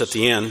verse at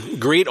the end.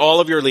 Greet all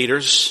of your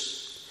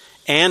leaders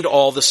and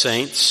all the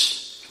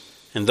saints,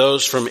 and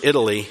those from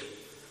Italy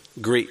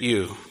greet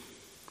you.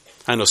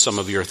 I know some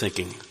of you are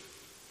thinking,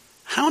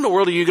 how in the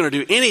world are you going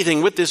to do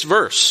anything with this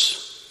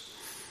verse?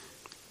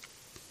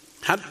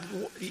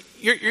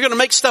 You're going to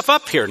make stuff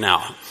up here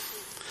now.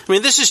 I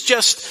mean, this is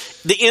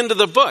just the end of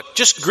the book.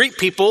 Just greet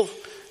people.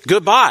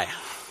 Goodbye.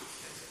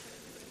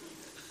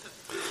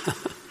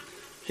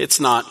 It's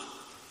not.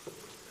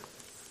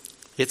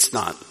 It's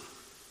not.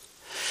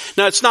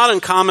 Now, it's not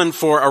uncommon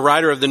for a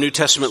writer of the New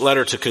Testament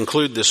letter to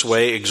conclude this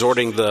way,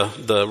 exhorting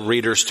the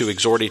readers to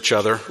exhort each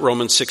other.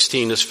 Romans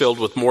 16 is filled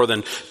with more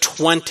than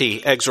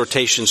 20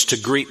 exhortations to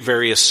greet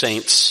various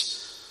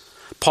saints.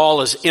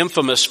 Paul is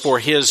infamous for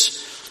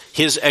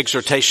his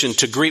exhortation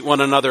to greet one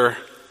another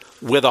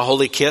with a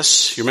holy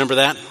kiss. You remember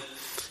that?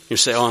 You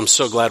say, oh, I'm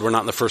so glad we're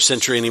not in the first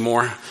century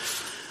anymore.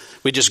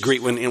 We just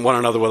greet one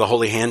another with a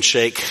holy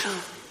handshake.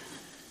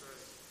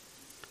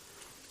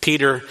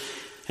 Peter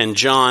and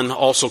John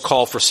also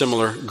call for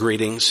similar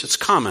greetings. It's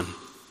common.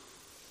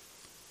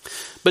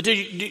 But do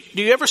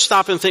you ever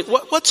stop and think,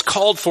 what's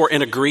called for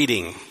in a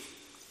greeting?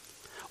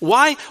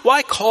 Why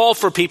call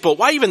for people?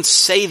 Why even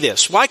say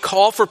this? Why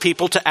call for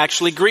people to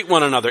actually greet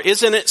one another?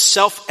 Isn't it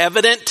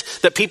self-evident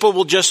that people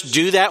will just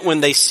do that when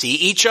they see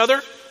each other?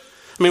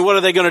 I mean, what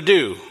are they going to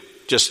do?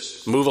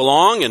 Just move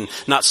along and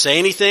not say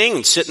anything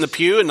and sit in the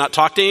pew and not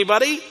talk to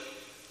anybody?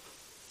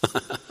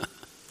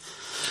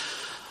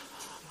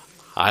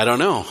 I don't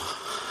know.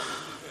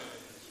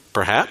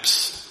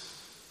 Perhaps.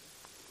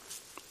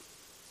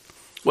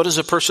 What does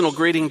a personal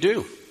greeting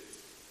do?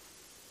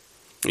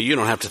 You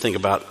don't have to think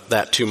about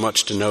that too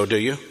much to know, do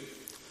you?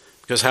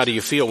 Because how do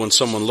you feel when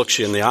someone looks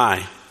you in the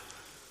eye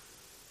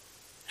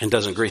and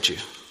doesn't greet you?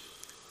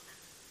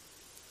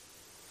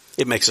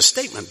 It makes a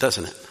statement,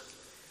 doesn't it?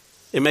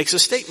 It makes a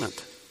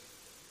statement.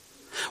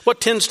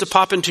 What tends to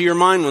pop into your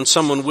mind when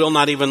someone will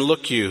not even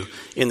look you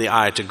in the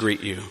eye to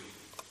greet you?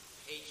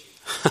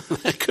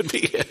 That could be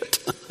it.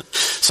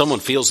 Someone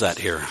feels that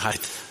here.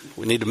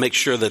 We need to make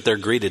sure that they're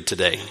greeted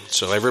today.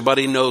 So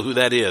everybody know who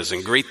that is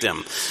and greet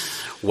them.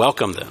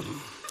 Welcome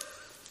them.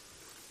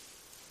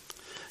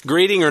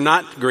 Greeting or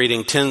not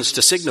greeting tends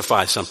to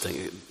signify something.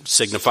 It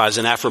signifies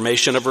an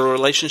affirmation of a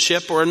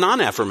relationship or a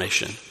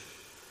non-affirmation.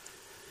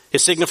 It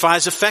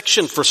signifies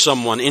affection for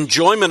someone,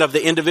 enjoyment of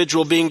the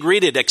individual being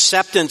greeted,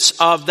 acceptance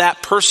of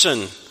that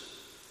person.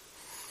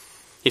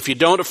 If you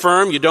don't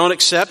affirm, you don't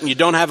accept, and you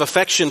don't have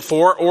affection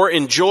for or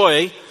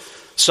enjoy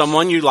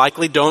someone, you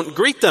likely don't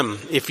greet them.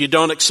 If you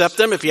don't accept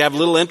them, if you have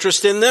little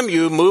interest in them,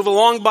 you move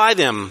along by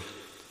them.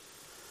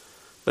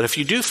 But if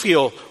you do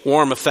feel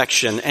warm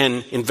affection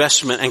and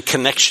investment and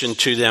connection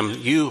to them,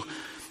 you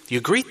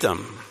greet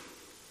them.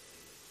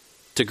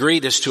 To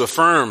greet is to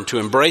affirm, to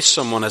embrace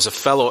someone as a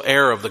fellow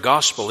heir of the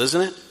gospel,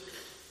 isn't it?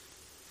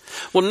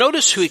 Well,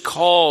 notice who he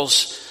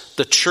calls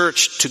the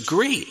church to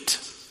greet.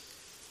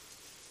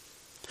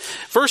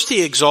 First,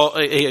 he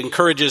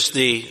encourages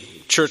the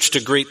church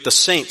to greet the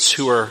saints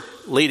who are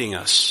leading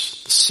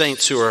us. The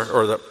saints who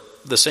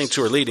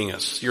are leading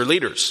us, your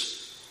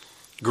leaders.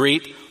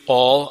 Greet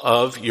all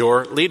of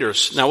your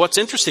leaders. Now, what's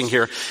interesting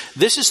here,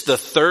 this is the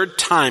third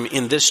time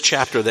in this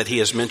chapter that he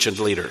has mentioned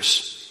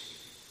leaders.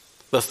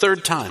 The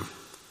third time.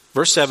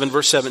 Verse 7,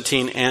 verse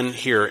 17, and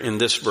here in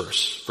this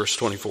verse, verse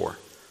 24.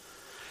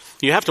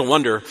 You have to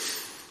wonder,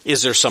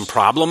 is there some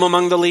problem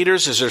among the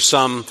leaders? Is there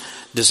some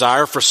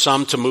desire for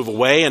some to move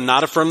away and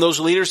not affirm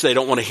those leaders? They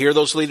don't want to hear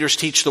those leaders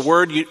teach the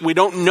word. We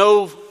don't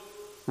know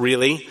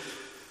really,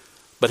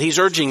 but he's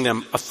urging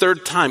them a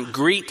third time,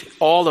 greet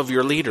all of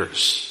your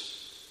leaders.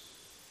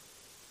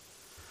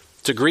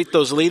 To greet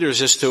those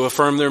leaders is to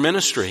affirm their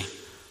ministry.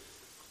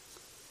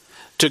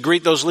 To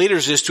greet those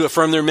leaders is to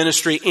affirm their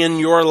ministry in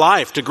your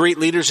life. To greet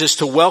leaders is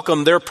to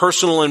welcome their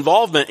personal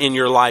involvement in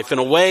your life. In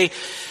a way,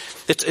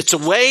 it's a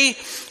way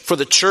for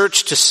the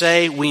church to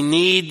say, we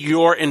need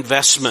your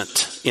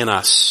investment in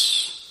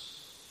us.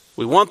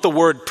 We want the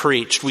word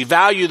preached. We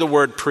value the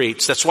word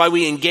preached. That's why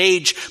we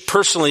engage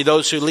personally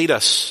those who lead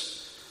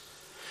us.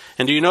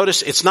 And do you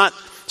notice it's not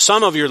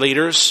some of your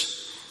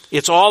leaders,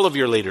 it's all of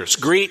your leaders.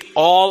 Greet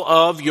all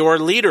of your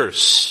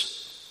leaders.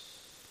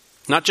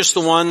 Not just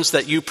the ones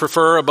that you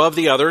prefer above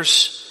the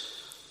others,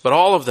 but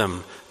all of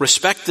them.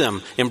 Respect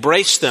them,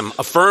 embrace them,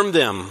 affirm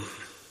them.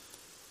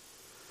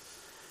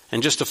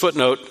 And just a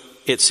footnote,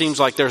 it seems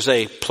like there's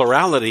a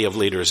plurality of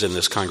leaders in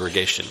this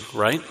congregation,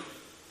 right?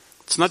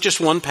 It's not just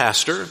one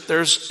pastor.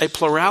 There's a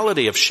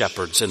plurality of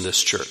shepherds in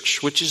this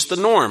church, which is the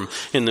norm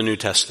in the New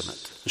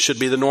Testament. It should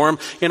be the norm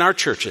in our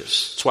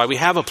churches. That's why we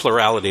have a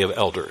plurality of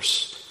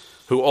elders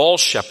who all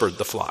shepherd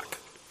the flock.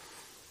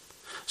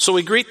 So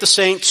we greet the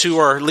saints who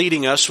are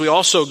leading us. We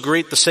also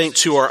greet the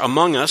saints who are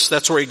among us.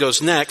 That's where he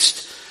goes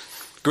next.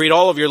 Greet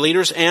all of your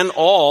leaders and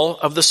all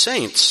of the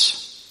saints.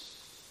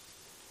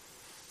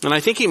 And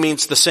I think he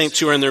means the saints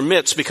who are in their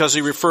midst, because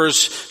he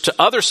refers to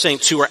other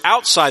saints who are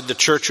outside the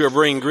church who are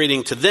bringing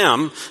greeting to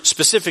them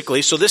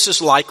specifically. So this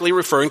is likely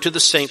referring to the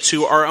saints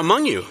who are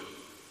among you.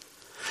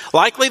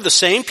 Likely the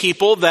same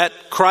people that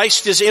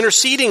Christ is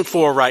interceding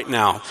for right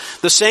now.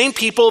 The same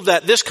people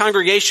that this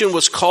congregation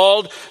was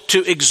called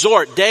to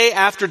exhort day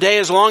after day,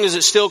 as long as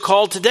it's still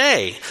called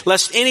today,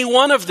 lest any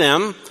one of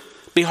them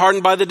be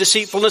hardened by the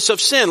deceitfulness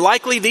of sin.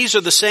 Likely these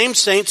are the same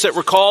saints that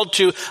were called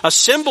to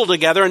assemble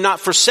together and not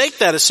forsake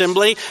that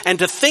assembly, and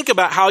to think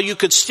about how you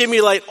could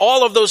stimulate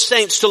all of those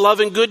saints to love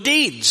and good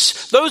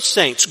deeds. Those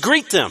saints,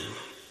 greet them.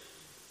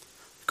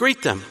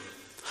 Greet them.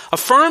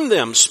 Affirm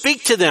them.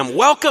 Speak to them.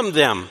 Welcome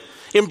them.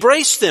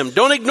 Embrace them.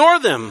 Don't ignore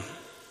them.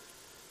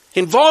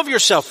 Involve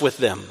yourself with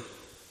them.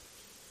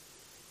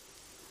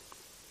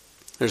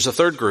 There's a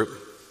third group.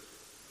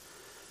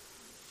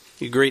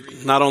 You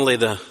greet not only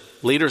the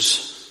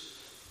leaders,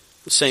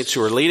 the saints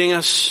who are leading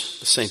us,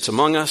 the saints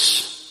among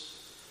us.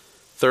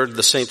 Third,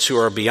 the saints who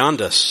are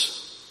beyond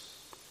us.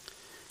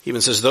 He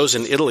even says, those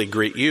in Italy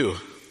greet you.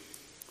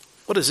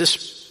 What does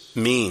this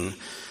mean?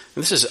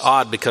 And this is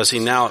odd because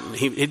he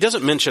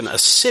doesn't mention a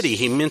city,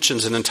 he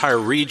mentions an entire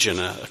region,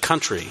 a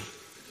country.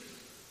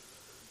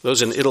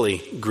 Those in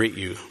Italy greet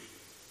you.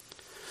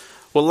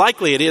 Well,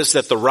 likely it is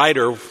that the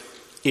writer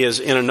is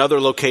in another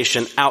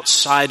location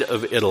outside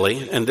of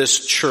Italy, and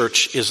this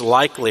church is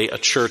likely a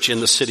church in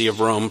the city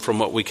of Rome, from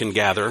what we can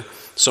gather,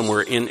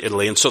 somewhere in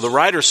Italy. And so the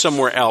writer's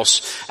somewhere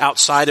else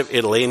outside of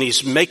Italy, and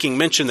he's making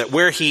mention that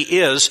where he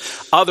is,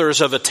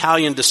 others of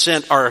Italian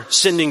descent are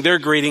sending their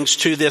greetings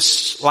to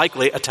this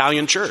likely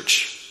Italian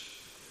church.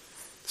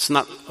 It's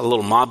not a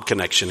little mob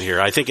connection here.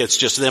 I think it's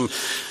just them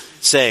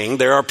saying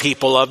there are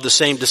people of the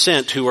same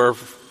descent who are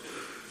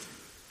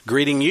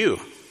greeting you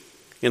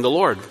in the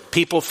Lord.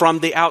 People from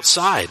the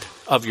outside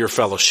of your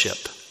fellowship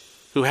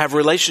who have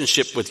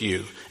relationship with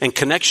you and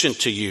connection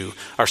to you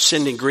are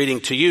sending greeting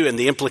to you. And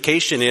the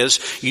implication is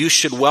you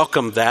should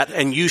welcome that,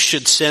 and you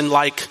should send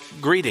like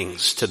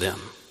greetings to them.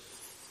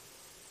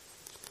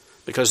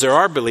 Because there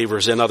are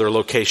believers in other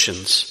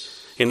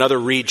locations, in other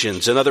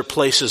regions, in other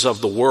places of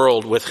the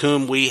world with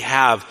whom we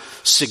have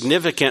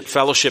significant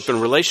fellowship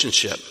and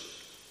relationship.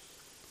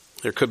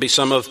 There could be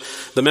some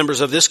of the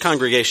members of this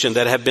congregation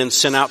that have been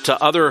sent out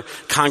to other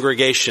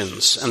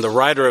congregations. And the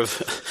writer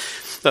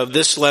of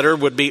this letter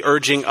would be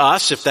urging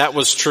us, if that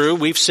was true,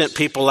 we've sent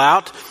people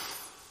out,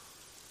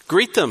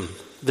 greet them.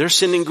 They're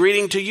sending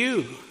greeting to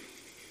you.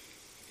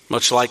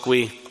 Much like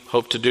we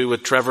hope to do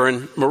with Trevor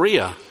and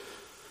Maria.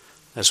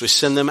 As we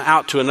send them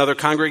out to another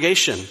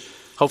congregation,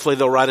 hopefully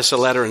they'll write us a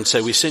letter and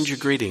say, we send you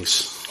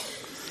greetings.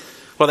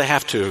 Well, they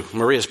have to.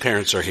 Maria's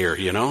parents are here,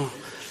 you know.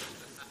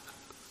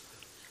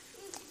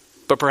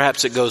 But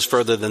perhaps it goes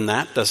further than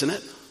that, doesn't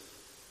it?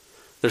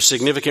 There's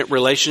significant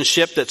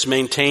relationship that's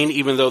maintained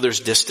even though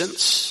there's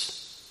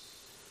distance.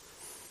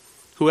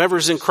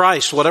 Whoever's in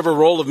Christ, whatever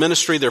role of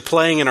ministry they're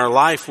playing in our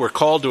life, we're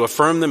called to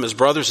affirm them as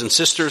brothers and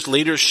sisters,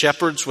 leaders,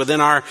 shepherds within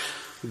our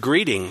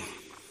greeting.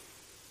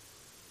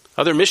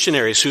 Other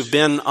missionaries who've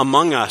been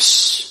among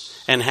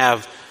us and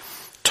have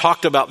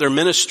talked about their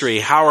ministry,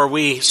 how are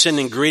we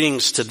sending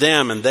greetings to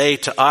them and they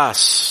to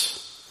us?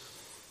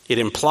 It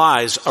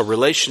implies a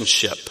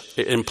relationship.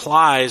 It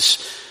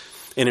implies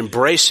an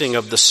embracing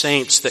of the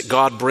saints that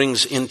God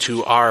brings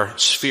into our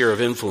sphere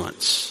of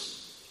influence.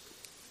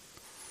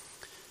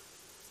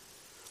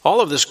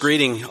 All of this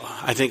greeting,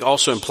 I think,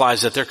 also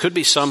implies that there could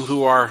be some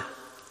who are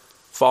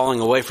falling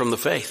away from the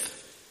faith.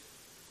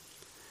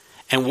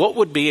 And what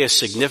would be a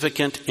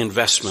significant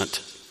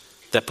investment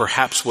that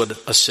perhaps would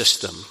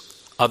assist them,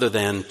 other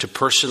than to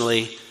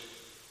personally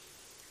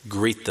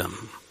greet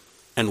them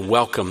and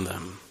welcome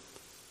them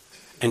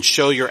and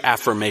show your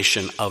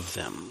affirmation of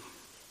them?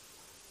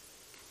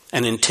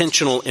 An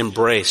intentional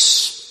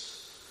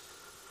embrace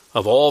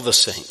of all the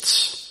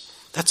saints.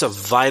 That's a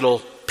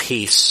vital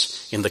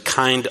piece in the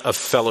kind of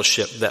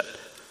fellowship that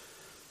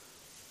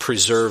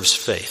preserves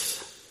faith.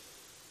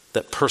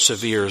 that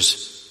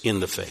perseveres in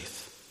the faith.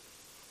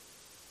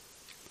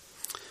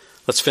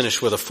 Let's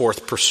finish with a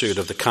fourth pursuit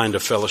of the kind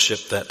of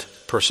fellowship that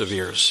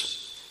perseveres.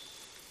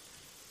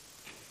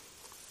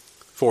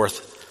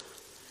 Fourth,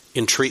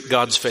 entreat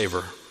God's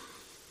favor.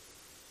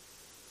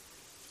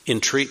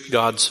 Entreat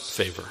God's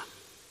favor.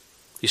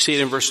 You see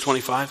it in verse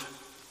 25?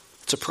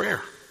 It's a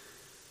prayer.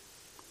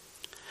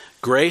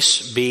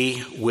 Grace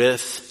be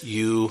with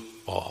you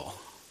all.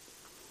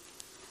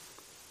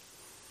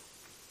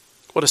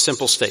 What a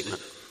simple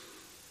statement.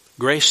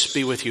 Grace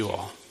be with you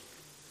all.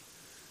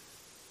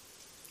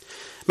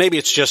 Maybe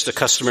it's just a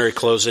customary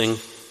closing,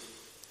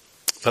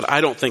 but I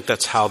don't think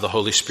that's how the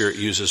Holy Spirit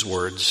uses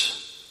words.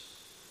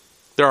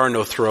 There are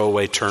no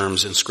throwaway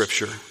terms in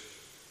Scripture.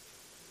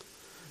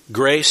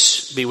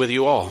 Grace be with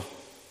you all.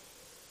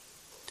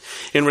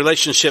 In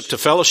relationship to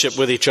fellowship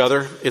with each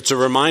other, it's a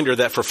reminder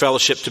that for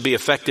fellowship to be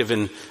effective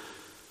in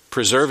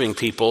preserving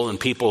people and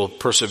people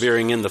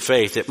persevering in the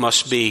faith, it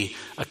must be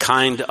a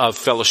kind of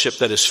fellowship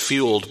that is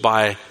fueled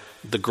by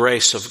the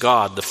grace of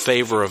God, the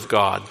favor of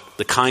God,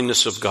 the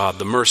kindness of God,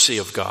 the mercy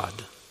of God.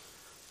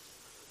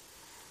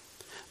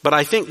 But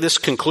I think this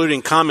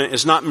concluding comment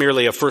is not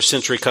merely a first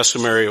century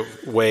customary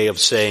way of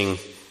saying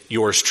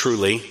yours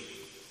truly.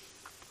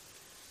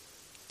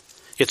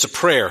 It's a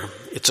prayer.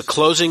 It's a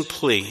closing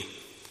plea.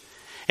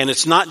 And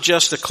it's not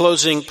just a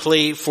closing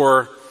plea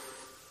for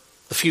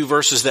the few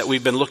verses that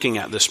we've been looking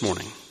at this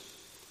morning.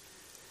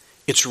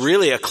 It's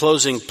really a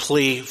closing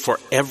plea for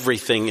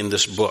everything in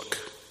this book.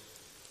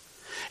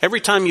 Every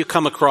time you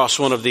come across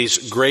one of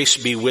these grace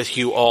be with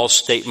you all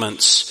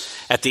statements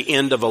at the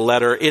end of a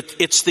letter,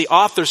 it's the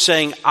author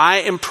saying, I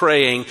am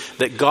praying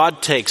that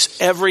God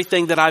takes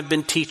everything that I've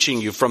been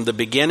teaching you from the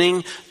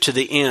beginning to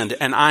the end,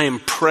 and I am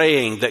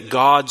praying that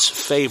God's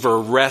favor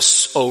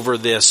rests over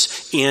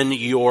this in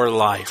your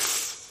life.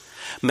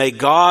 May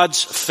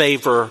God's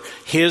favor,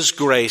 His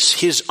grace,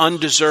 His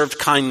undeserved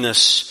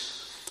kindness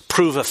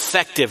prove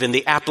effective in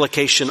the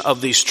application of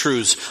these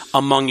truths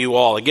among you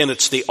all. Again,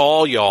 it's the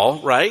all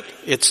y'all, right?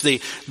 It's the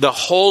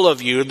whole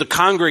of you, the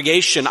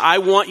congregation. I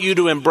want you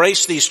to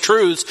embrace these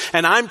truths,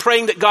 and I'm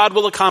praying that God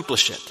will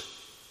accomplish it.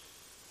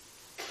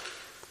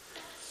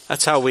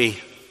 That's how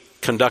we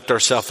conduct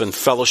ourselves in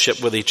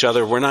fellowship with each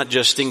other. We're not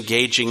just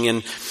engaging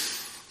in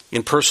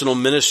personal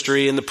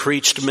ministry, in the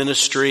preached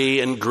ministry,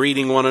 and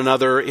greeting one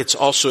another. It's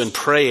also in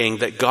praying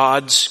that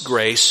God's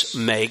grace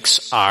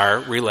makes our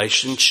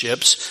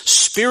relationships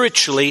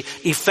spiritually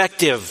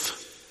effective.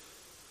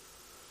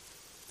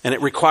 And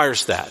it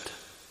requires that.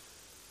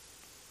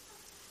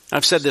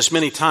 I've said this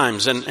many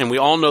times, and we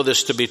all know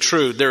this to be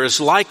true. There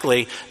is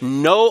likely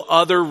no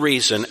other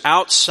reason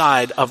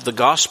outside of the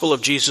gospel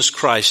of Jesus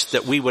Christ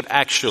that we would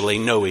actually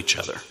know each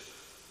other. I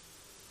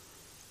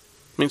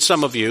mean,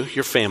 some of you,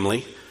 your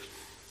family,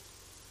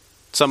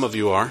 some of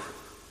you are.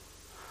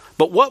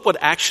 But what would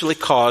actually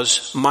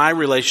cause my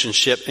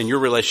relationship and your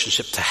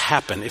relationship to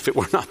happen if it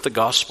were not the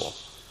gospel?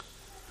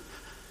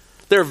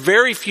 There are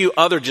very few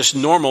other just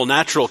normal,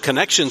 natural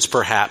connections,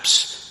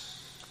 perhaps.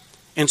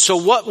 And so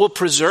what will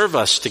preserve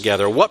us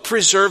together? What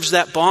preserves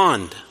that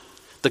bond?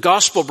 The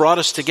gospel brought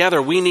us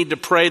together. We need to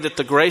pray that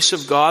the grace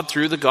of God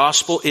through the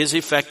gospel is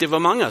effective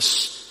among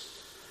us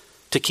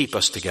to keep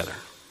us together.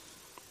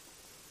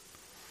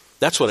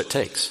 That's what it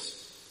takes.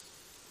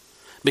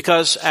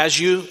 Because, as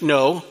you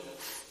know,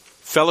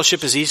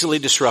 fellowship is easily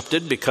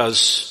disrupted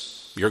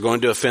because you're going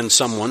to offend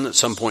someone at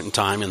some point in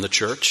time in the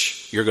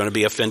church. You're going to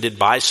be offended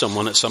by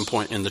someone at some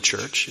point in the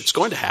church. It's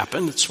going to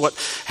happen. It's what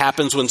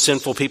happens when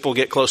sinful people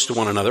get close to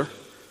one another.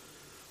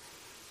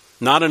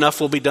 Not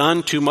enough will be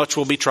done. Too much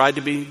will be tried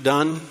to be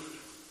done.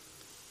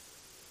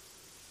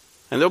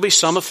 And there'll be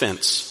some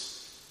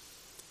offense.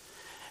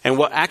 And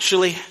what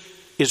actually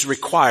is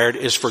required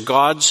is for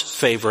God's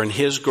favor and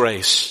His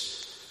grace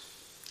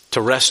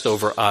to rest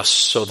over us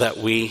so that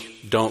we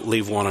don't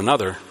leave one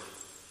another.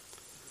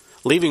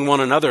 Leaving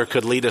one another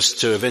could lead us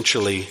to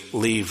eventually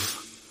leave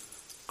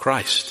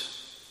Christ.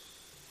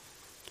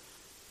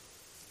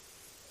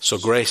 So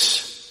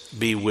grace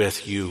be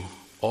with you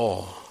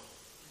all.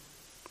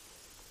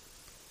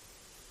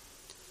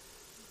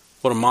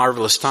 What a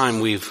marvelous time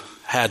we've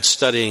had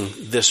studying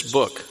this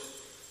book.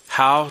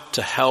 How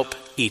to help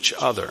each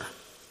other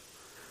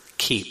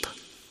keep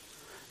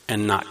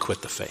and not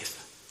quit the faith.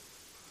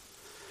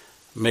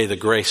 May the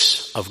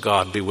grace of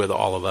God be with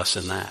all of us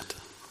in that.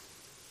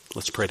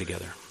 Let's pray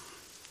together.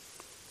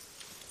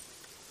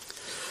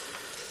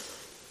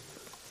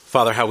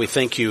 Father, how we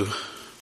thank you